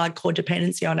really hardcore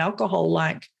dependency on alcohol,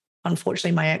 like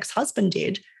unfortunately my ex-husband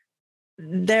did,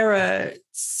 there are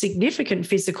significant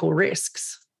physical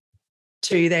risks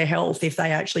to their health if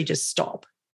they actually just stop,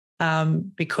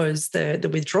 because the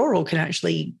withdrawal can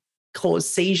actually cause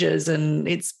seizures, and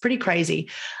it's pretty crazy.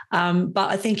 But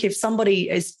I think if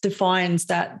somebody defines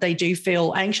that they do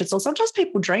feel anxious, or sometimes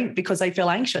people drink because they feel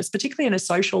anxious, particularly in a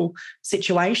social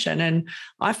situation. And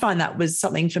I find that was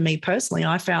something for me personally.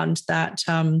 I found that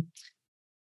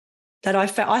I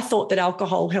thought that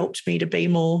alcohol helped me to be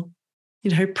more,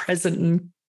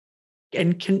 present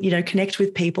and connect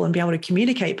with people and be able to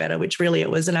communicate better, which really it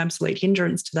was an absolute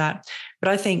hindrance to that.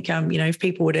 But I think, if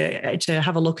people were to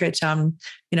have a look at,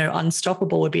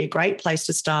 Unstoppable would be a great place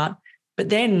to start. But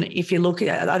then if you look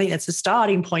at, I think that's a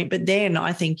starting point. But then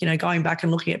I think, going back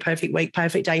and looking at Perfect Week,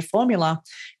 Perfect Day formula,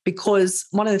 because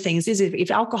one of the things is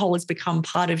if alcohol has become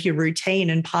part of your routine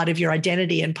and part of your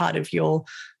identity and part of your,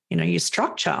 your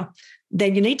structure,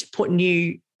 then you need to put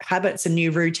new habits and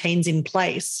new routines in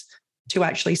place to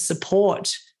actually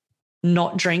support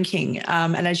not drinking.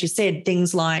 And as you said,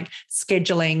 things like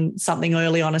scheduling something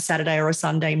early on a Saturday or a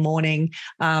Sunday morning,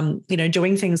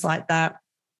 doing things like that,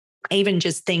 even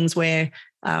just things where,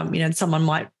 someone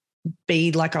might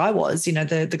be like I was,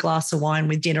 the glass of wine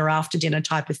with dinner after dinner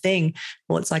type of thing.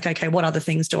 Well, it's like, okay, what other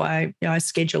things do I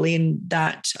schedule in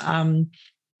that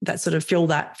sort of fill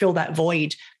that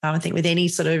void? I think with any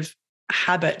sort of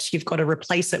habit, you've got to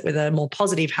replace it with a more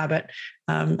positive habit.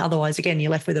 Otherwise, again, you're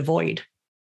left with a void.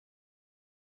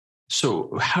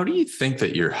 So how do you think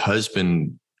that your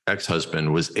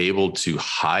ex-husband was able to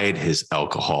hide his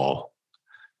alcohol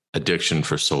addiction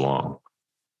for so long?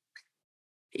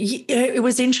 It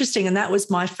was interesting. And that was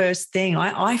my first thing.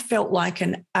 I felt like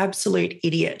an absolute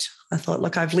idiot. I thought,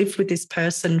 look, I've lived with this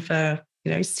person for,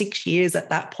 6 years at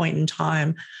that point in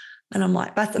time. And I'm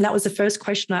like, and that was the first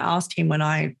question I asked him when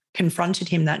I confronted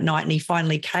him that night and he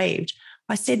finally caved.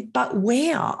 I said, but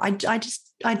where? I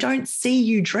don't see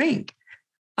you drink.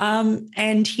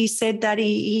 And he said that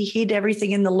he hid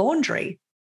everything in the laundry,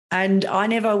 and I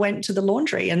never went to the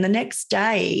laundry. And the next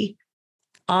day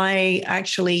I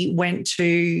actually when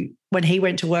he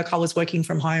went to work, I was working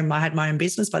from home. I had my own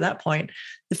business by that point.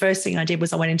 The first thing I did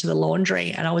was I went into the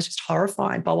laundry, and I was just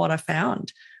horrified by what I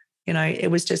found.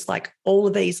 It was just like all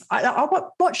of these.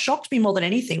 What shocked me more than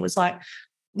anything was like,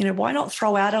 why not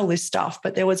throw out all this stuff?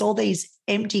 But there was all these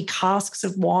empty casks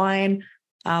of wine.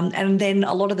 And then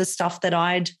a lot of the stuff that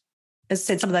as I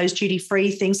said, some of those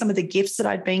duty-free things, some of the gifts that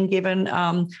I'd been given.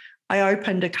 I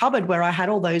opened a cupboard where I had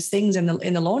all those things in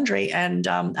the laundry, and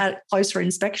at closer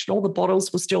inspection, all the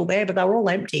bottles were still there, but they were all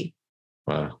empty.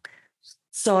 Wow.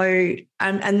 So,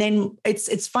 and then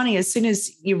it's funny, as soon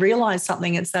as you realize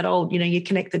something, it's that old, you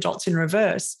connect the dots in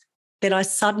reverse. Then I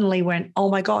suddenly went, oh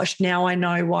my gosh, now I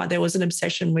know why there was an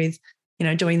obsession with,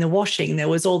 doing the washing. There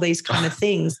was all these kind of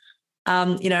things.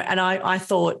 And I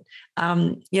thought,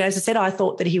 as I said, I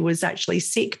thought that he was actually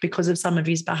sick because of some of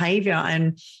his behavior.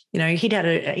 And, he'd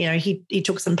had he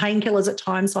took some painkillers at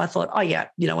times. So I thought, oh yeah,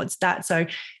 it's that. So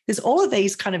there's all of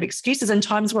these kind of excuses and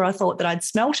times where I thought that I'd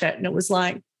smelt it and it was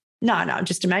like, no, I'm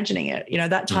just imagining it,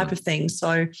 that type of thing.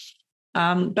 So,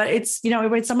 but it's,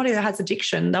 when somebody that has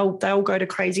addiction, they'll go to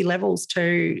crazy levels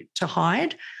to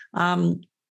hide.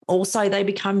 Also, they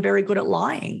become very good at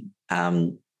lying.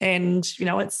 And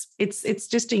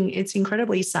it's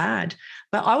incredibly sad.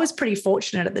 But I was pretty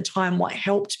fortunate at the time. What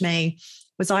helped me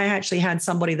was I actually had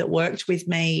somebody that worked with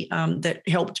me that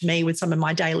helped me with some of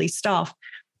my daily stuff.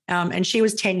 And she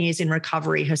was 10 years in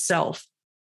recovery herself.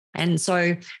 And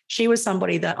so she was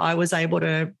somebody that I was able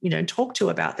to, talk to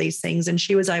about these things. And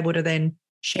she was able to then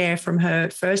share from her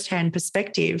firsthand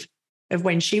perspective of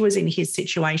when she was in his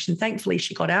situation. Thankfully,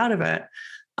 she got out of it.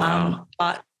 Wow.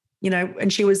 But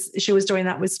and she was doing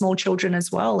that with small children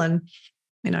as well. And,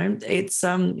 it's,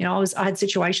 I had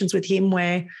situations with him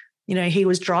where, he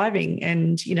was driving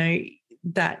and,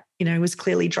 that, was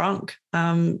clearly drunk.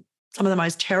 Some of the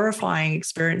most terrifying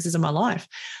experiences of my life.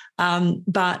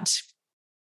 But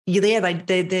there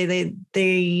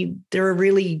are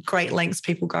really great lengths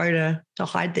people go to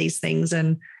hide these things.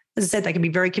 And as I said, they can be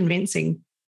very convincing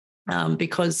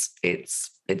because it's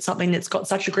something that's got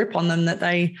such a grip on them that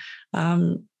they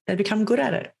become good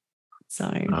at it.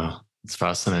 So it's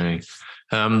fascinating.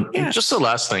 Just the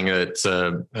last thing that,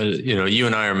 you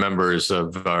and I are members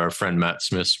of our friend Matt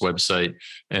Smith's website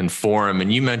and forum.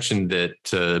 And you mentioned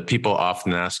that people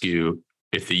often ask you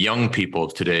if the young people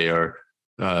today are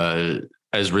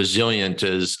as resilient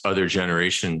as other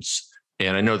generations.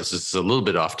 And I know this is a little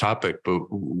bit off topic, but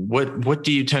what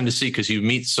do you tend to see? Because you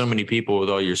meet so many people with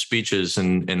all your speeches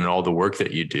and all the work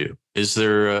that you do. Is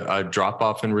there a drop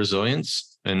off in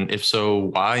resilience? And if so,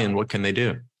 why and what can they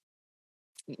do?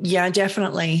 Yeah,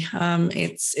 definitely.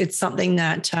 It's something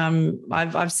that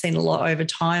I've seen a lot over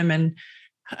time, and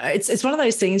it's one of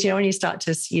those things. When you start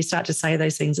to say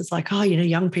those things, it's like, oh,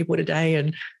 young people today,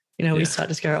 and we start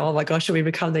to go, oh my gosh, should we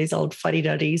become these old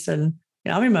fuddy-duddies? And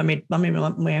we're in our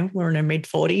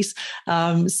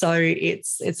mid-40s. So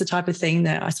it's the type of thing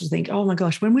that I sort of think, oh my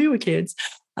gosh, when we were kids.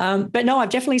 But no, I've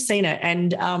definitely seen it.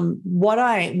 And what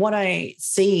I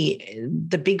see,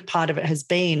 the big part of it has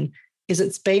been, is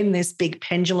it's been this big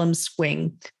pendulum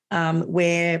swing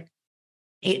where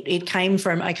it came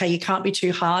from, okay, you can't be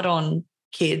too hard on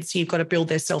kids. You've got to build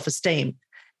their self-esteem.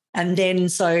 And then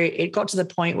so it got to the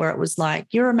point where it was like,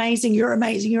 you're amazing, you're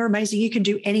amazing, you're amazing. You can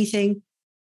do anything.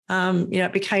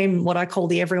 It became what I call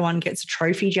the everyone gets a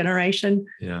trophy generation,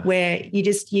 where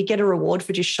you get a reward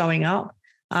for just showing up.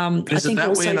 Is it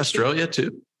that way in Australia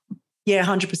too? Yeah,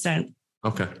 100%.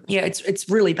 Okay. Yeah, it's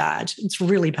really bad. It's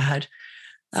really bad.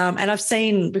 And I've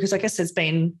seen, because I guess there's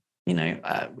been,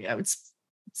 it's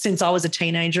since I was a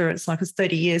teenager, it's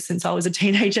 30 years since I was a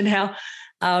teenager now.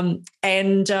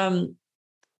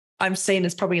 I'm seeing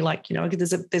it's probably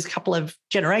there's a couple of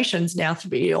generations now to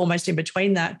be almost in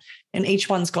between that, and each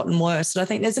one's gotten worse. And I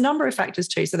think there's a number of factors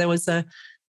too. So there was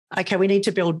we need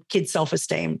to build kids'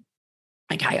 self-esteem.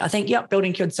 Okay, I think,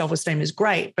 building kids' self-esteem is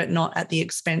great, but not at the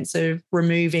expense of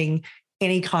removing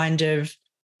any kind of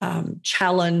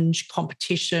challenge,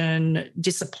 competition,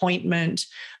 disappointment.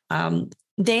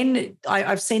 Then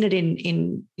I've seen it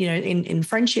in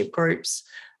friendship groups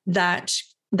that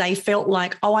they felt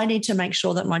like, oh, I need to make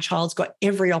sure that my child's got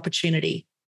every opportunity.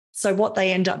 So what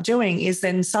they end up doing is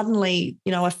then suddenly,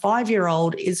 a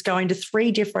 5-year-old is going to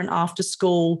 3 different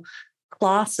after-school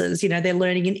classes. They're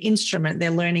learning an instrument,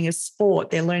 they're learning a sport,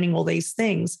 they're learning all these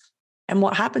things. And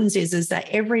what happens is that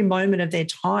every moment of their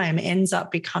time ends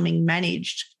up becoming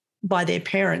managed by their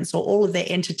parents, or all of their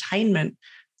entertainment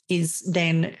is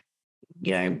then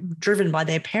driven by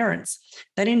their parents.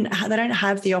 They don't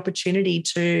have the opportunity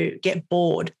to get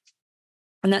bored.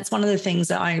 And that's one of the things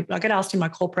that I get asked in my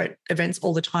corporate events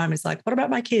all the time, is like, what about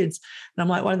my kids? And I'm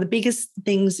like, one of the biggest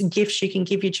things and gifts you can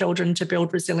give your children to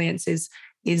build resilience is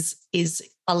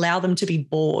allow them to be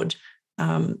bored.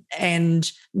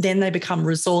 And then they become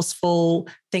resourceful,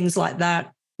 things like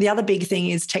that. The other big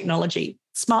thing is technology.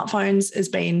 Smartphones has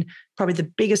been probably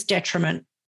the biggest detriment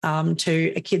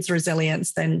to a kid's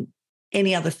resilience than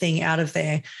any other thing out of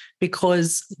there,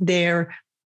 because they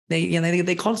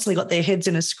constantly got their heads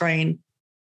in a screen,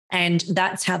 and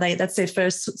that's their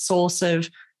first source of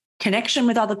connection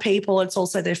with other people. It's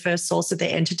also their first source of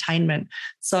their entertainment.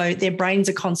 So their brains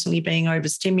are constantly being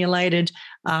overstimulated,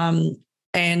 and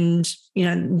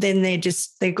then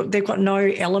they've got no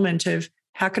element of,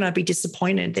 how can I be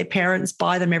disappointed? Their parents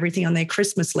buy them everything on their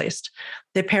Christmas list.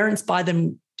 Their parents buy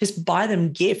them just buy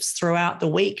them gifts throughout the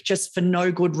week just for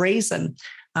no good reason.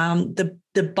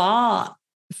 The bar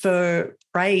for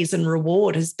praise and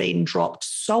reward has been dropped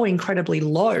so incredibly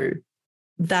low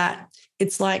that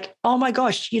it's like, oh my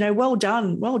gosh, well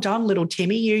done, little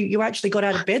Timmy. You actually got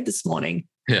out of bed this morning.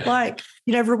 Yeah. Like,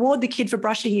 reward the kid for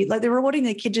brushing, like they're rewarding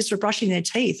their kid just for brushing their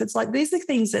teeth. It's like, these are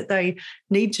things that they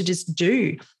need to just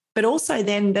do. But also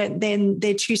then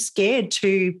they're too scared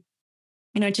to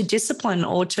discipline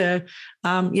or to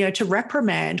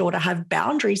reprimand or to have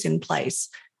boundaries in place.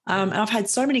 And I've had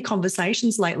so many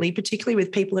conversations lately, particularly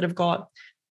with people that have got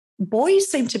boys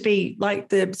seem to be like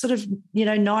the sort of,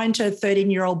 9 to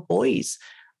 13-year-old boys.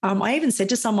 I even said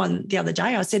to someone the other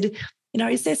day, I said,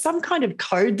 is there some kind of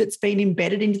code that's been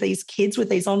embedded into these kids with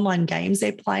these online games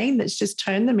they're playing that's just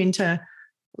turned them into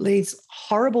these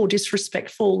horrible,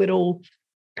 disrespectful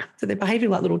so they're behaving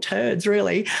like little turds,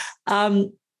 really.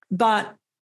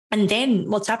 And then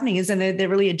what's happening is then they're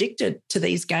really addicted to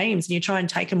these games, and you try and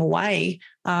take them away.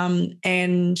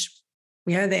 It's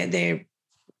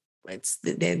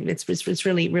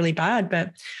really, really bad.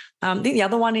 But I think the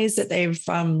other one is that they've,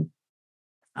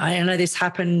 I know this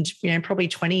happened, probably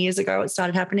 20 years ago, it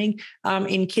started happening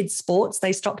in kids' sports.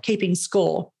 They stopped keeping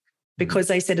score because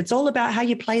they said it's all about how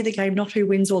you play the game, not who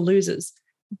wins or loses.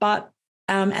 But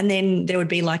and then there would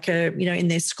be like in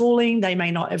their schooling, they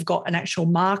may not have got an actual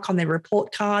mark on their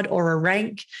report card or a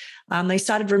rank. They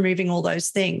started removing all those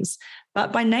things.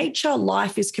 But by nature,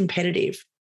 life is competitive.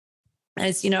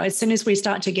 As soon as we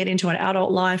start to get into an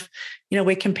adult life,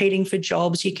 we're competing for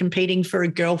jobs, you're competing for a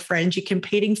girlfriend, you're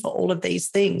competing for all of these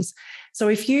things. So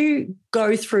if you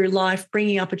go through life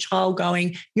bringing up a child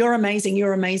going, you're amazing,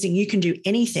 you can do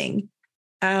anything.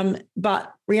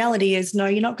 But reality is, no,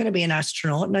 you're not going to be an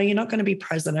astronaut. No, you're not going to be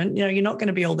president. You're not going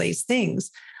to be all these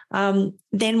things.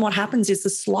 Then what happens is the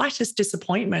slightest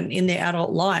disappointment in their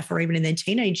adult life or even in their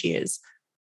teenage years,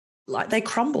 like they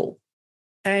crumble.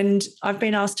 And I've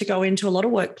been asked to go into a lot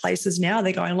of workplaces now.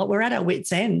 They're going, look, we're at our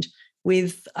wits' end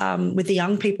with the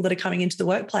young people that are coming into the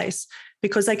workplace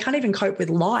because they can't even cope with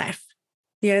life.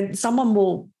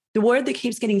 The word that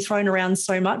keeps getting thrown around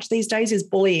so much these days is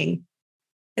bullying.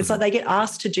 It's like they get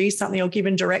asked to do something or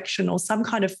given direction or some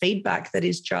kind of feedback that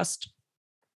is just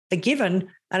a given.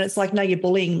 And it's like, no, you're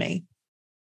bullying me.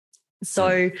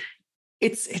 So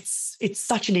it's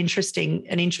such an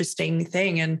interesting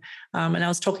thing. And I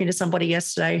was talking to somebody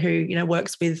yesterday who,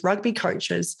 works with rugby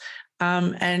coaches.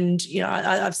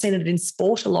 I've seen it in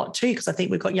sport a lot too, because I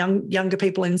think we've got younger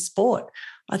people in sport.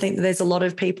 I think that there's a lot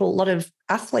of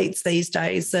athletes these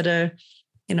days that are,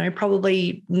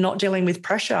 probably not dealing with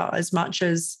pressure as much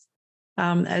as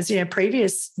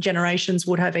previous generations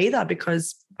would have either,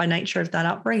 because by nature of that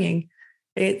upbringing,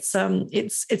 it's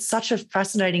such a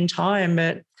fascinating time.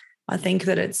 But I think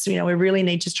that it's, we really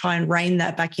need to try and rein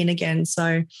that back in again. So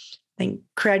I think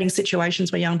creating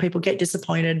situations where young people get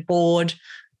disappointed, bored,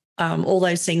 all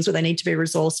those things where they need to be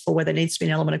resourceful, where there needs to be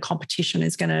an element of competition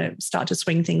is going to start to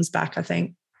swing things back, I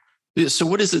think. So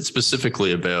what is it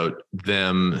specifically about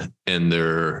them and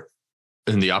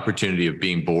the opportunity of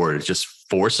being bored? It just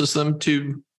forces them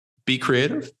to be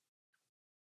creative?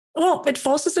 Well, it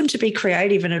forces them to be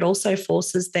creative, and it also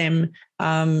forces them,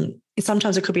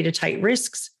 sometimes it could be to take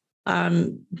risks,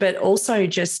 but also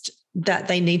just that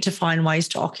they need to find ways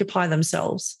to occupy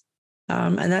themselves.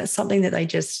 And that's something that they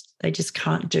just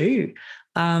can't do.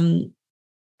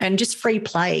 And just free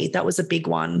play, that was a big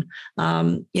one.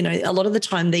 A lot of the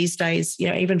time these days,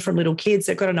 even from little kids,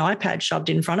 they've got an iPad shoved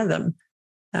in front of them.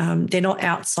 They're not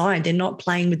outside. They're not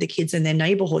playing with the kids in their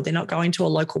neighborhood. They're not going to a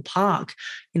local park.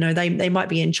 They might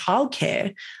be in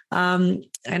childcare. And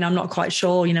I'm not quite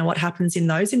sure, what happens in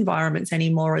those environments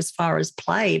anymore as far as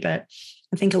play, but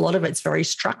I think a lot of it's very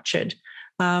structured.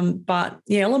 But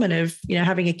the element of,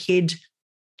 having a kid,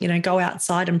 go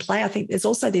outside and play, I think there's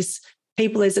also there's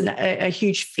a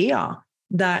huge fear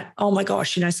that, oh my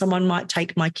gosh, someone might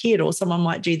take my kid or someone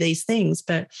might do these things.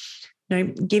 But,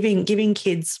 giving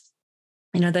kids,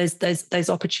 those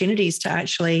opportunities to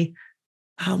actually,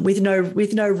 with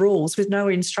no rules, with no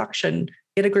instruction,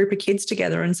 get a group of kids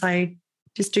together and say,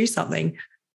 just do something.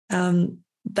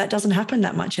 That doesn't happen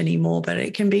that much anymore, but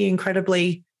it can be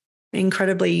incredibly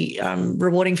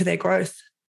rewarding for their growth.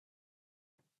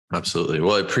 Absolutely.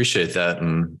 Well, I appreciate that.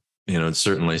 And, it's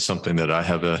certainly something that I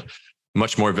have a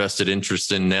much more vested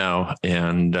interest in now,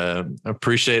 and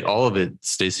appreciate all of it,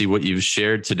 Stacey, what you've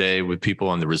shared today with people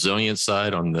on the resilience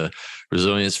side, on the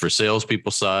resilience for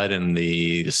salespeople side, and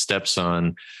the steps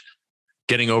on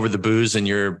getting over the booze and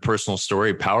your personal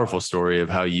story, powerful story of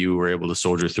how you were able to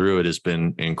soldier through it has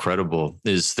been incredible.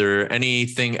 Is there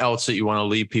anything else that you want to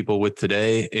leave people with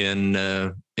today in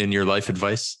your life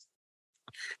advice?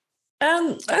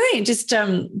 I think just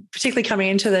particularly coming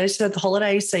into the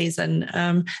holiday season,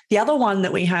 the other one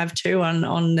that we have too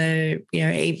on the,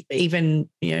 even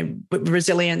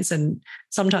resilience, and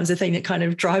sometimes the thing that kind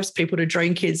of drives people to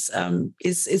drink is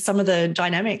some of the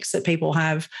dynamics that people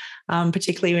have,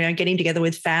 particularly getting together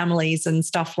with families and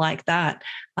stuff like that.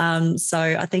 So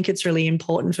I think it's really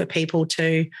important for people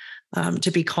to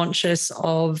be conscious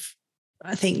of,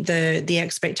 I think, the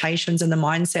expectations and the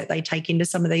mindset they take into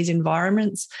some of these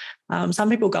environments. Some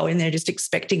people go in there just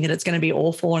expecting that it's going to be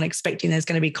awful and expecting there's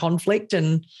going to be conflict,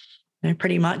 and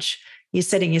pretty much you're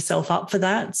setting yourself up for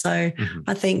that. So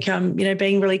I think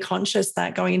being really conscious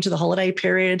that going into the holiday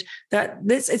period, that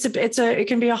it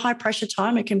can be a high pressure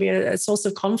time. It can be a source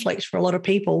of conflict for a lot of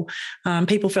people.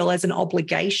 People feel there's an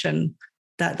obligation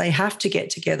that they have to get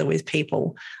together with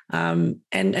people.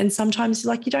 And sometimes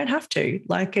you don't have to,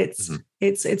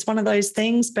 it's one of those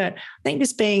things. But I think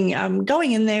just being,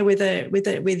 going in there with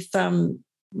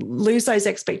lose those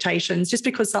expectations. Just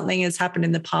because something has happened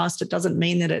in the past, it doesn't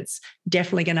mean that it's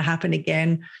definitely going to happen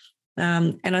again.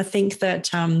 And I think that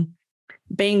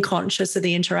being conscious of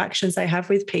the interactions they have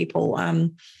with people,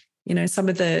 some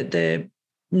of the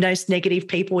most negative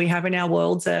people we have in our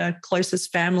worlds are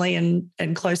closest family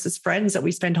and closest friends that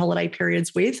we spend holiday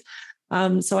periods with.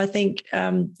 So I think,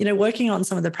 working on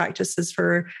some of the practices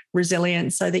for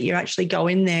resilience so that you actually go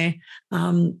in there,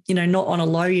 not on a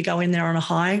low, you go in there on a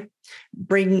high,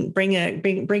 bring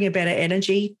a better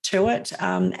energy to it.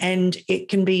 And it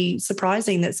can be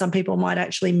surprising that some people might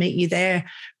actually meet you there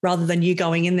rather than you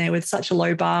going in there with such a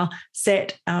low bar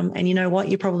set. And you know what,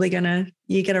 you're going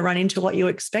to run into what you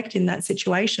expect in that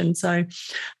situation. So I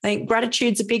think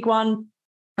gratitude's a big one.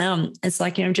 It's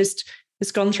like,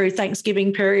 just gone through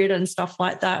Thanksgiving period and stuff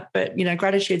like that. But,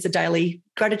 gratitude's a daily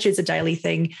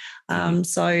thing.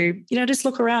 So, just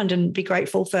look around and be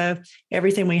grateful for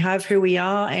everything we have, who we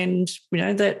are, and,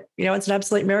 that, it's an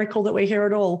absolute miracle that we're here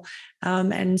at all.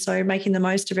 And so making the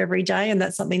most of every day. And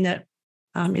that's something that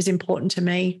is important to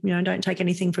me. Don't take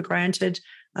anything for granted.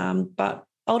 But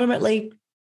ultimately,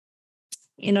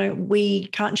 we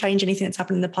can't change anything that's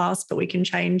happened in the past, but we can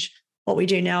change what we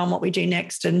do now and what we do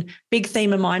next. And big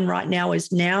theme of mine right now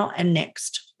is now and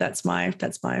next. That's my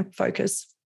focus.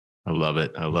 I love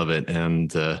it.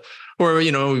 And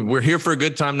we're here for a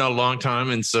good time, not a long time.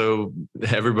 And so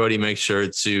everybody make sure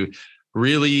to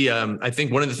really, I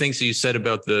think one of the things that you said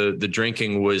about the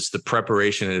drinking was the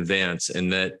preparation in advance,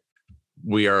 and that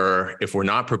if we're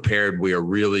not prepared, we are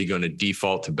really going to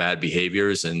default to bad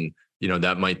behaviors. And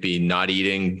that might be not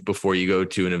eating before you go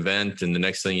to an event. And the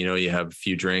next thing you know, you have a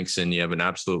few drinks and you have an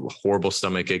absolute horrible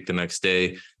stomachache the next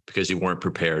day because you weren't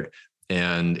prepared.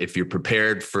 And if you're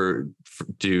prepared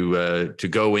to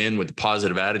go in with a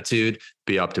positive attitude,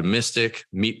 be optimistic,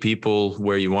 meet people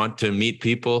where you want to meet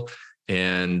people,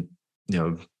 and,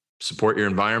 support your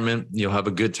environment, you'll have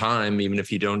a good time, even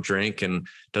if you don't drink. And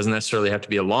it doesn't necessarily have to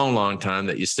be a long, long time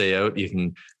that you stay out. You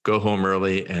can go home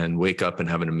early and wake up and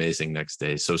have an amazing next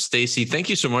day. So Stacey, thank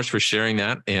you so much for sharing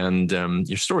that. And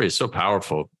your story is so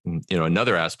powerful.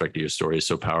 Another aspect of your story is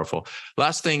so powerful.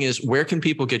 Last thing is, where can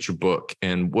people get your book,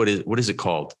 and what is it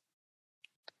called?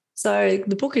 So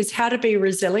the book is How to Be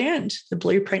Resilient, the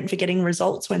blueprint for getting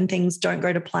results when things don't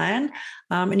go to plan.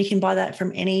 And you can buy that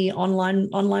from any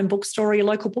online bookstore or your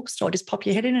local bookstore. Just pop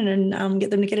your head in and get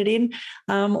them to get it in.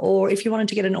 Or if you wanted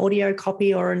to get an audio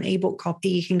copy or an ebook copy,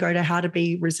 you can go to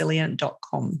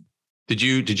howtoberesilient.com. Did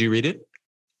you read it?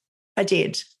 I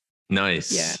did.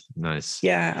 Nice. Yeah. Nice.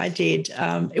 Yeah, I did.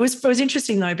 It was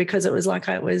interesting though, because it was like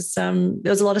there was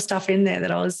a lot of stuff in there that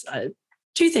I was.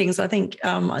 Two things, I think,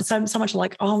 so much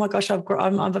like, oh my gosh, I've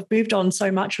moved on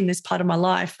so much from this part of my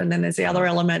life. And then there's the other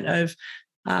element of,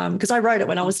 because I wrote it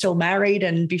when I was still married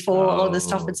and before all of this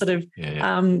stuff had sort of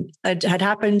had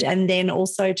happened. And then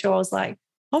also too, I was like,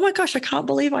 oh my gosh, I can't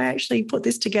believe I actually put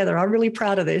this together. I'm really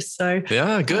proud of this. So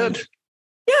yeah, good.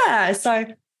 So,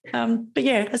 but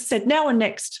yeah, as I said, now and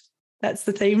next, that's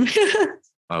the theme.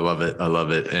 I love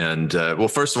it. And well,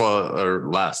 first of all, or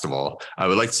last of all, I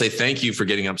would like to say thank you for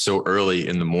getting up so early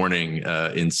in the morning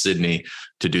in Sydney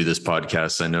to do this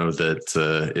podcast. I know that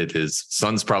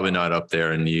sun's probably not up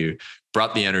there, and you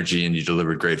brought the energy and you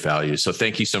delivered great value. So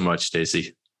thank you so much,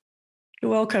 Stacey.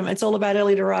 You're welcome. It's all about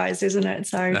early to rise, isn't it?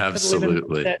 So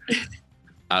absolutely.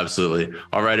 Absolutely.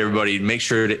 All right, everybody, make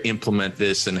sure to implement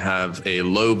this and have a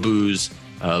low booze,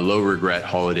 low regret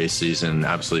holiday season.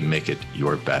 Absolutely make it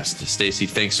your best. Stacey,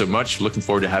 thanks so much. Looking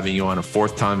forward to having you on a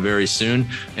fourth time very soon.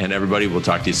 And everybody, we'll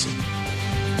talk to you soon.